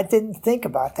didn't. I didn't think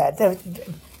about that.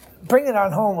 Bring It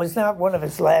On Home was not one of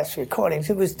his last recordings.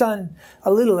 It was done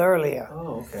a little earlier.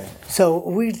 Oh, okay. So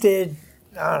we did,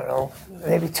 I don't know,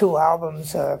 maybe 2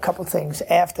 albums, a couple things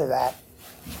after that.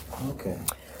 Okay.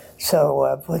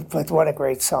 So, but what a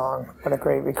great song, what a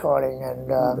great recording, and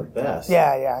the best.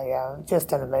 Yeah,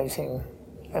 just an amazing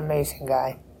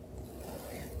guy.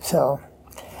 So,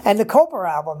 and the Copa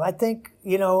album, I think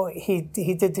he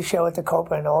did the show at the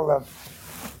Copa, and all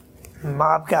the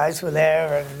mob guys were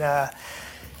there,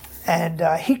 and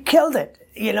he killed it.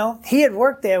 He had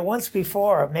worked there once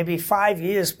before, maybe 5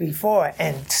 years before,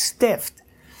 and stiffed,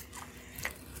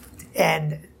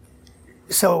 and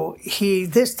so he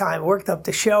this time worked up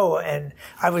the show, and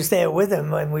I was there with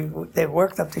him, and they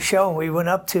worked up the show, and we went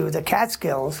up to the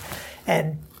Catskills,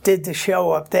 and did the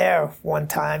show up there one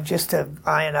time just to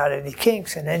iron out any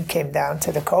kinks, and then came down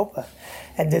to the Copa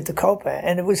and did the Copa.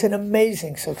 And it was an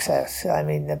amazing success. I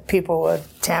mean, the people were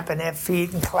tamping their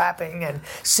feet and clapping and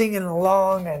singing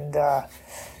along. And,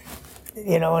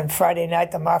 and Friday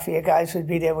night, the Mafia guys would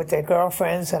be there with their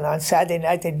girlfriends. And on Saturday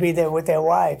night, they'd be there with their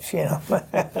wives, It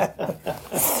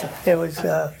was,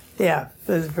 it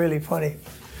was really funny.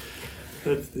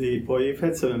 Boy, you've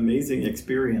had some amazing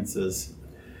experiences.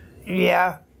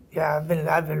 Yeah, I've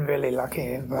been really lucky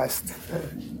and blessed.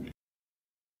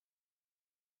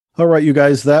 All right, you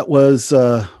guys, that was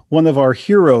one of our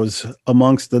heroes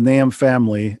amongst the NAMM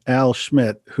family, Al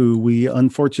Schmitt, who we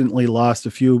unfortunately lost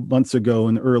a few months ago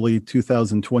in early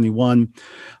 2021.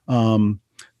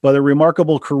 But a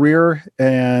remarkable career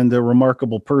and a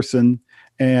remarkable person.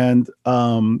 And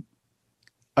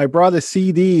I brought a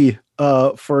CD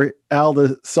for Al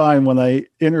to sign when I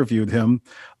interviewed him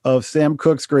of Sam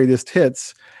Cooke's greatest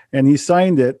hits. And he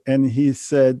signed it and he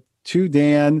said, "To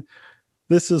Dan,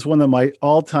 this is one of my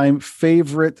all-time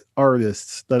favorite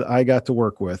artists that I got to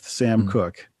work with, Sam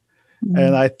Cooke."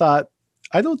 And I thought,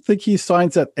 I don't think he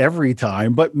signs that every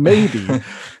time, but maybe.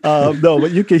 No,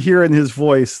 but you could hear in his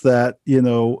voice that, he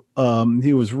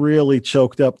was really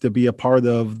choked up to be a part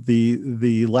of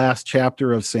the last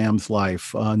chapter of Sam's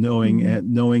life, knowing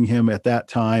him at that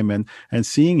time and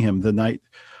seeing him the night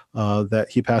that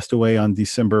he passed away on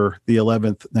December the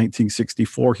 11th,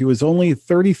 1964. He was only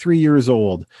 33 years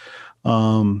old.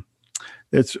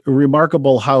 It's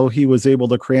remarkable how he was able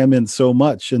to cram in so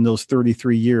much in those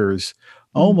 33 years,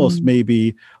 almost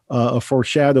maybe a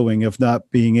foreshadowing of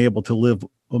not being able to live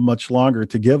much longer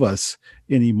to give us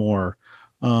anymore.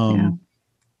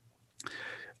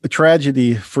 A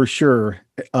tragedy for sure.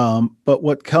 But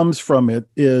what comes from it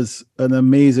is an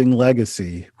amazing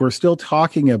legacy. We're still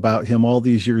talking about him all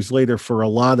these years later for a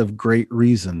lot of great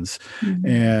reasons.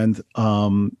 And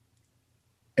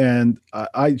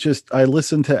I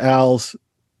listened to Al's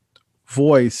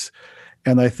voice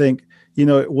and I think,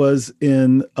 it was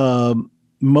in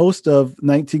most of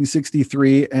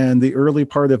 1963 and the early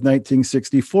part of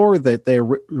 1964 that they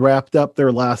wrapped up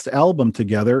their last album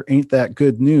together, Ain't That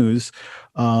Good News.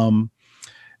 And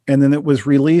then it was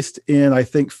released in, I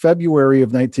think, February of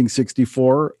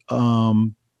 1964.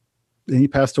 And he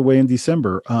passed away in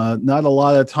December. Not a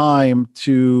lot of time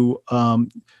to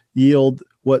yield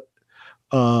what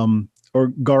or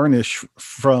garnish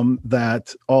from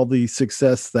that, all the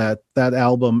success that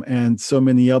album and so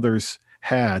many others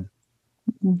had.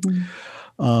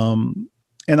 And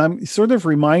I'm sort of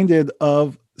reminded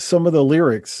of some of the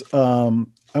lyrics.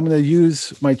 I'm going to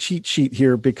use my cheat sheet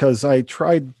here because I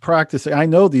tried practicing. I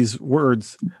know these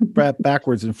words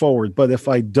backwards and forward, but if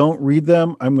I don't read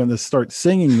them, I'm going to start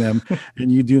singing them,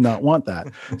 and you do not want that.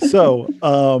 So,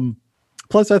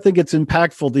 plus I think it's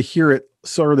impactful to hear it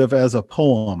sort of as a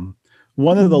poem.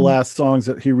 One of the last songs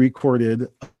that he recorded,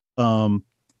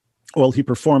 he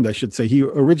performed, I should say. He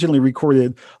originally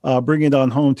recorded Bring It On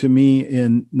Home to Me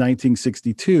in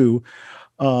 1962,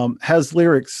 has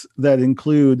lyrics that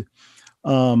include,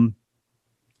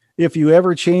 if you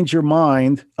ever change your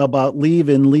mind about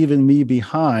leaving me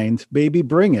behind, baby,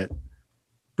 bring it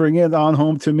on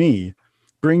home to me.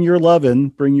 Bring your lovin',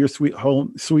 bring your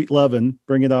sweet lovin',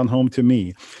 bring it on home to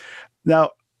me.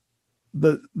 Now,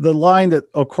 the line that,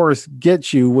 of course,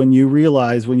 gets you when you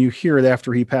hear it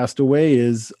after he passed away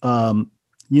is, I'll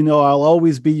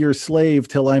always be your slave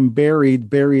till I'm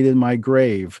buried in my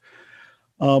grave.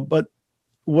 But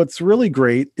what's really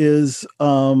great is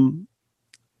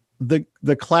the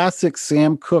classic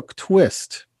Sam Cooke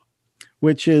twist,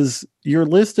 which is you're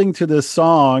listening to this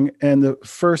song and the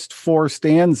first four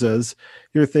stanzas,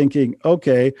 you're thinking,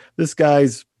 okay, this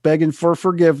guy's begging for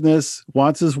forgiveness,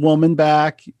 wants his woman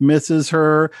back, misses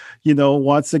her,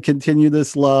 wants to continue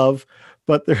this love.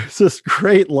 But there's this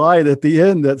great line at the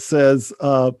end that says,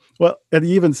 and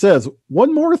he even says,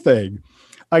 one more thing.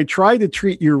 I tried to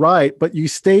treat you right, but you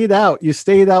stayed out. You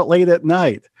stayed out late at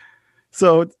night.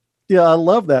 So, yeah, I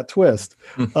love that twist.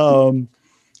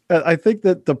 I think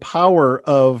that the power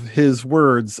of his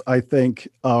words,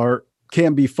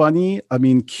 can be funny. I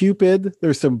mean, Cupid,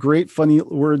 there's some great funny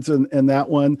words in that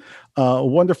one. A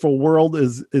Wonderful World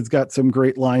is got some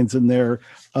great lines in there.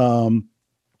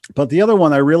 But the other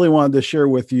one I really wanted to share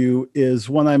with you is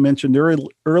one I mentioned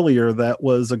earlier that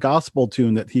was a gospel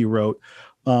tune that he wrote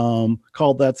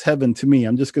called That's Heaven to Me.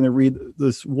 I'm just going to read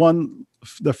this one,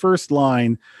 the first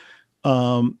line,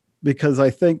 because I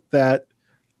think that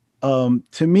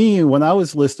to me, when I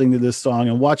was listening to this song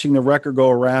and watching the record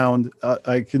go around,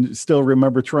 I can still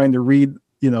remember trying to read,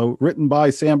 written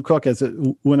by Sam Cooke as it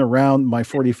went around my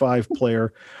 45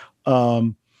 player.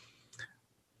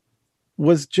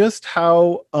 was just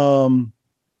how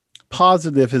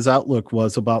positive his outlook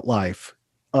was about life.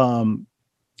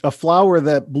 A flower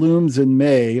that blooms in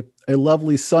May, a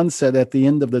lovely sunset at the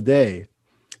end of the day,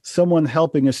 someone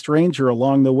helping a stranger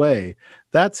along the way.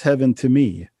 That's heaven to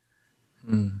me.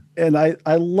 And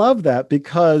I love that,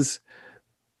 because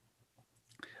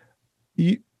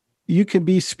you can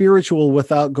be spiritual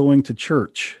without going to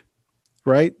church,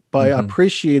 right? By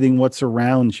appreciating what's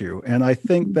around you. And I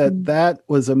think that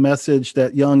was a message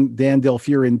that young Dan Del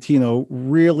Fiorentino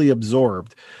really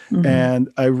absorbed.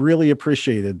 And I really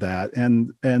appreciated that.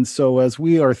 And so as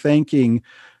we are thanking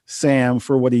Sam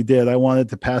for what he did, I wanted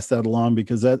to pass that along,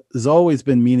 because that has always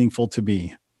been meaningful to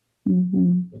me.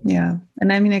 Yeah.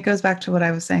 And I mean, it goes back to what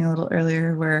I was saying a little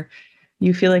earlier, where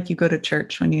you feel like you go to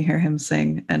church when you hear him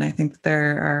sing. And I think that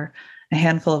there are a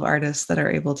handful of artists that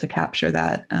are able to capture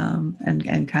that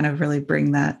and kind of really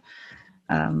bring that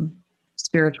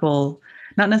spiritual,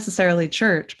 not necessarily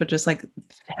church, but just like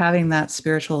having that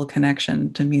spiritual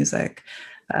connection to music.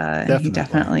 And he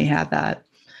definitely had that.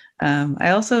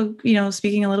 I also,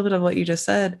 speaking a little bit of what you just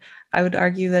said, I would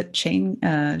argue that Chain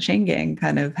Gang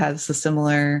kind of has a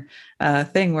similar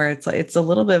thing, where it's a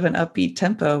little bit of an upbeat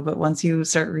tempo, but once you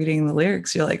start reading the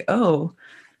lyrics, you're like, oh,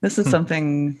 this is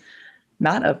something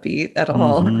not upbeat at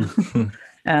all.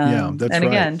 Yeah, that's and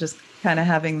again, right. just kind of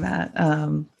having that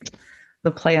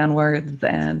the play on words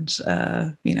and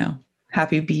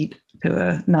happy beat to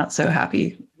a not so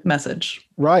happy message.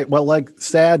 Right. Well, like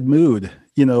sad mood,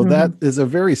 that is a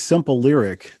very simple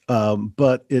lyric,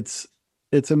 but it's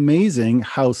amazing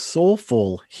how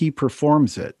soulful he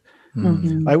performs it.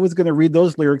 I was going to read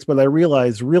those lyrics, but I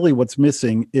realized really what's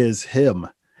missing is him.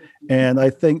 And I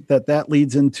think that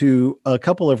leads into a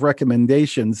couple of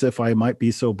recommendations, if I might be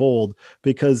so bold,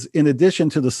 because in addition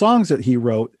to the songs that he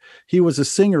wrote, he was a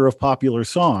singer of popular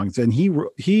songs, and he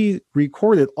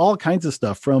recorded all kinds of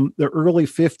stuff from the early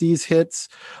 50s hits,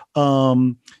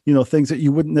 things that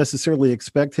you wouldn't necessarily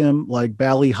expect him, like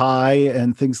Bally High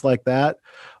and things like that.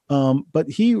 But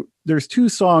there's two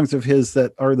songs of his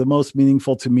that are the most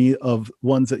meaningful to me, of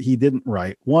ones that he didn't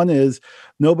write. One is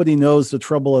Nobody Knows the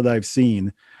Trouble That I've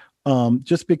Seen.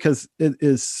 Just because it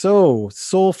is so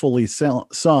soulfully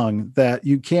sung that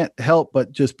you can't help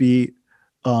but just be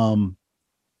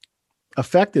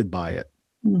affected by it.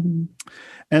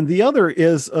 And the other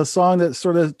is a song that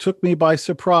sort of took me by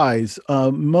surprise.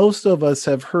 Most of us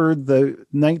have heard the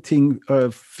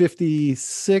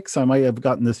 1956, I might have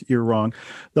gotten this year wrong,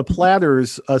 the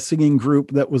Platters, a singing group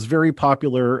that was very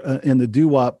popular in the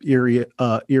doo-wop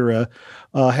era,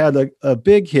 had a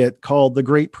big hit called The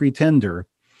Great Pretender.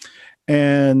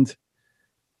 And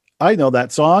I know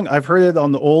that song. I've heard it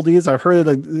on the oldies. I've heard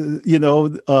it,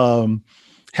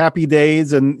 Happy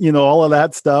Days and, all of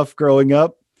that stuff growing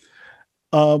up.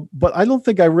 But I don't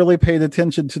think I really paid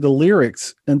attention to the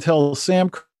lyrics until Sam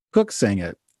Cooke sang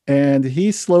it. And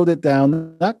he slowed it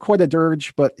down, not quite a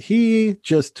dirge, but he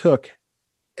just took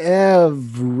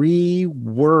every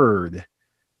word,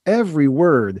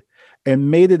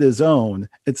 and made it his own.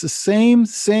 It's the same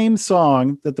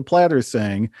song that the Platters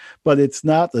sang, but it's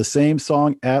not the same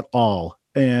song at all.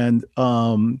 And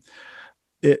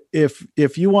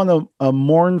if you want a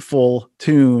mournful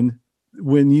tune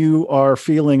when you are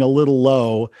feeling a little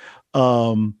low,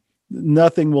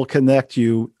 nothing will connect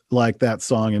you like that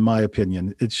song, in my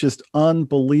opinion. It's just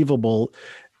unbelievable.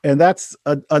 And that's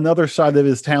another side of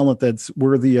his talent that's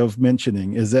worthy of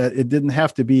mentioning, is that it didn't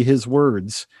have to be his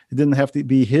words. It didn't have to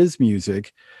be his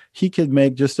music. He could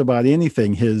make just about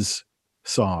anything his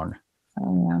song.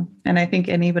 Oh, yeah. And I think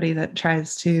anybody that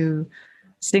tries to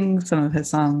sing some of his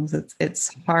songs,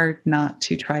 it's hard not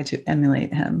to try to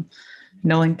emulate him.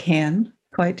 No one can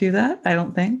quite do that, I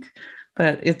don't think.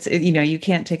 But you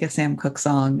can't take a Sam Cooke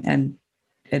song and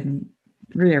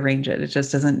rearrange it. It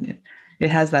just doesn't. It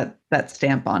has that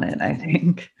stamp on it, I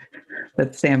think,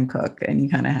 that's Sam Cooke, and you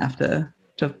kind of have to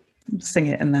sing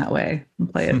it in that way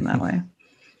and play it in that way.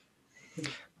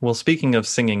 Well, speaking of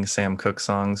singing Sam Cooke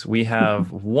songs, we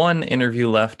have one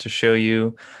interview left to show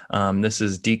you. This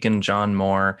is Deacon John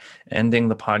Moore ending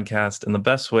the podcast in the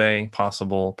best way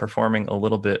possible, performing a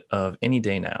little bit of Any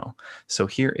Day Now. So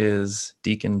here is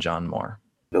Deacon John Moore.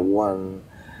 The one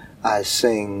I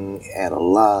sing at a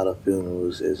lot of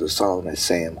funerals is a song that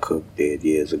Sam Cooke did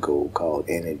years ago called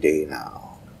Any Day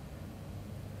Now.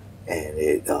 And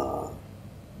it,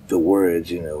 the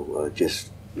words,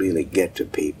 just really get to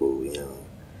people,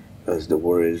 because the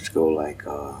words go like,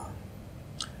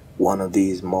 one of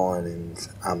these mornings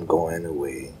I'm going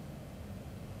away.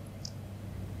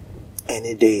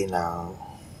 Any day now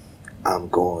I'm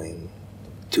going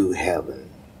to heaven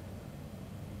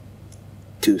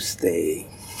to stay.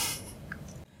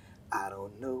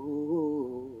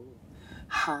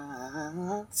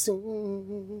 How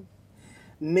soon?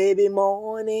 Maybe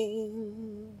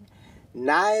morning,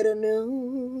 night or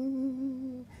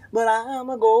noon, but I'm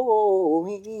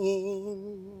a-going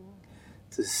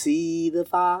to see the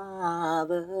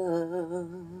Father,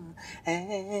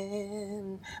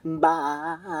 and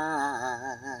by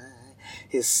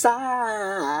His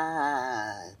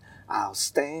side I'll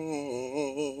stand.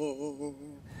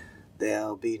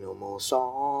 There'll be no more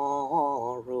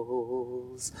sorrows,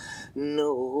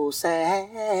 no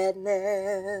sadness,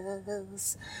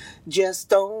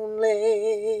 just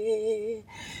only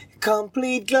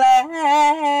complete gladness.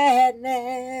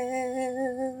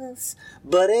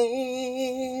 But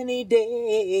any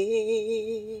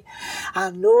day, I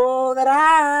know that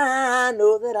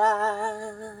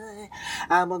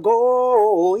I'm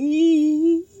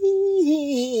a-going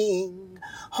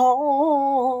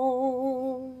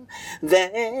home.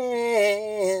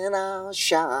 Then I'll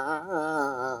shout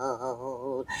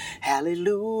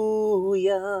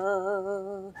hallelujah,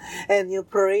 and your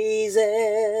praises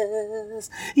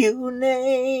you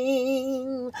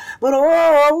name. But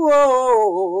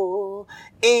oh,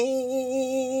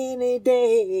 any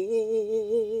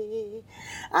day,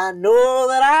 I know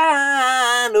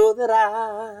that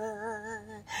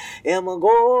I am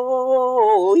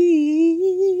a-going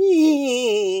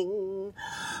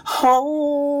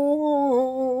home.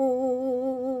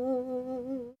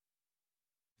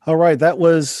 All right, that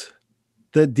was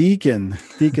the Deacon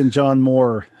John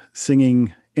Moore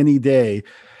singing Any Day.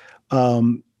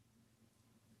 And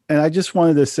I just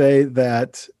wanted to say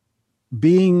that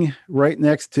being right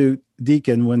next to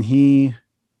Deacon when he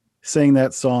sang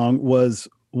that song was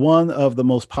one of the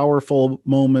most powerful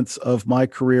moments of my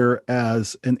career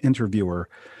as an interviewer,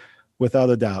 without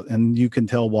a doubt. And you can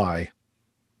tell why.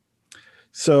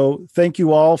 So thank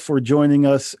you all for joining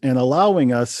us and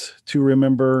allowing us to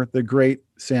remember the great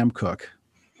Sam Cooke.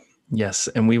 Yes,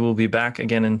 and we will be back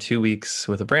again in 2 weeks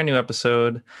with a brand new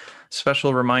episode.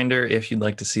 Special reminder, if you'd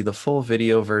like to see the full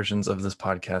video versions of this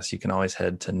podcast, you can always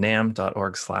head to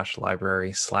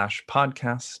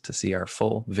nam.org/library/podcast to see our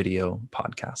full video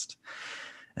podcast.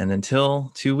 And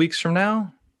until 2 weeks from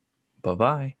now,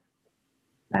 bye-bye.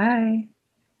 Bye.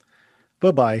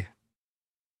 Bye-bye.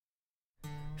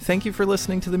 Thank you for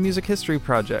listening to the Music History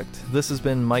Project. This has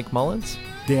been Mike Mullins,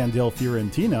 Dan Del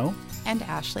Fiorentino, and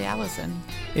Ashley Allison.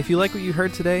 If you like what you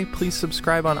heard today, please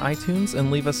subscribe on iTunes and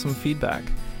leave us some feedback.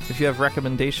 If you have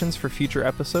recommendations for future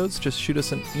episodes, just shoot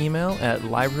us an email at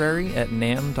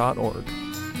library@nam.org.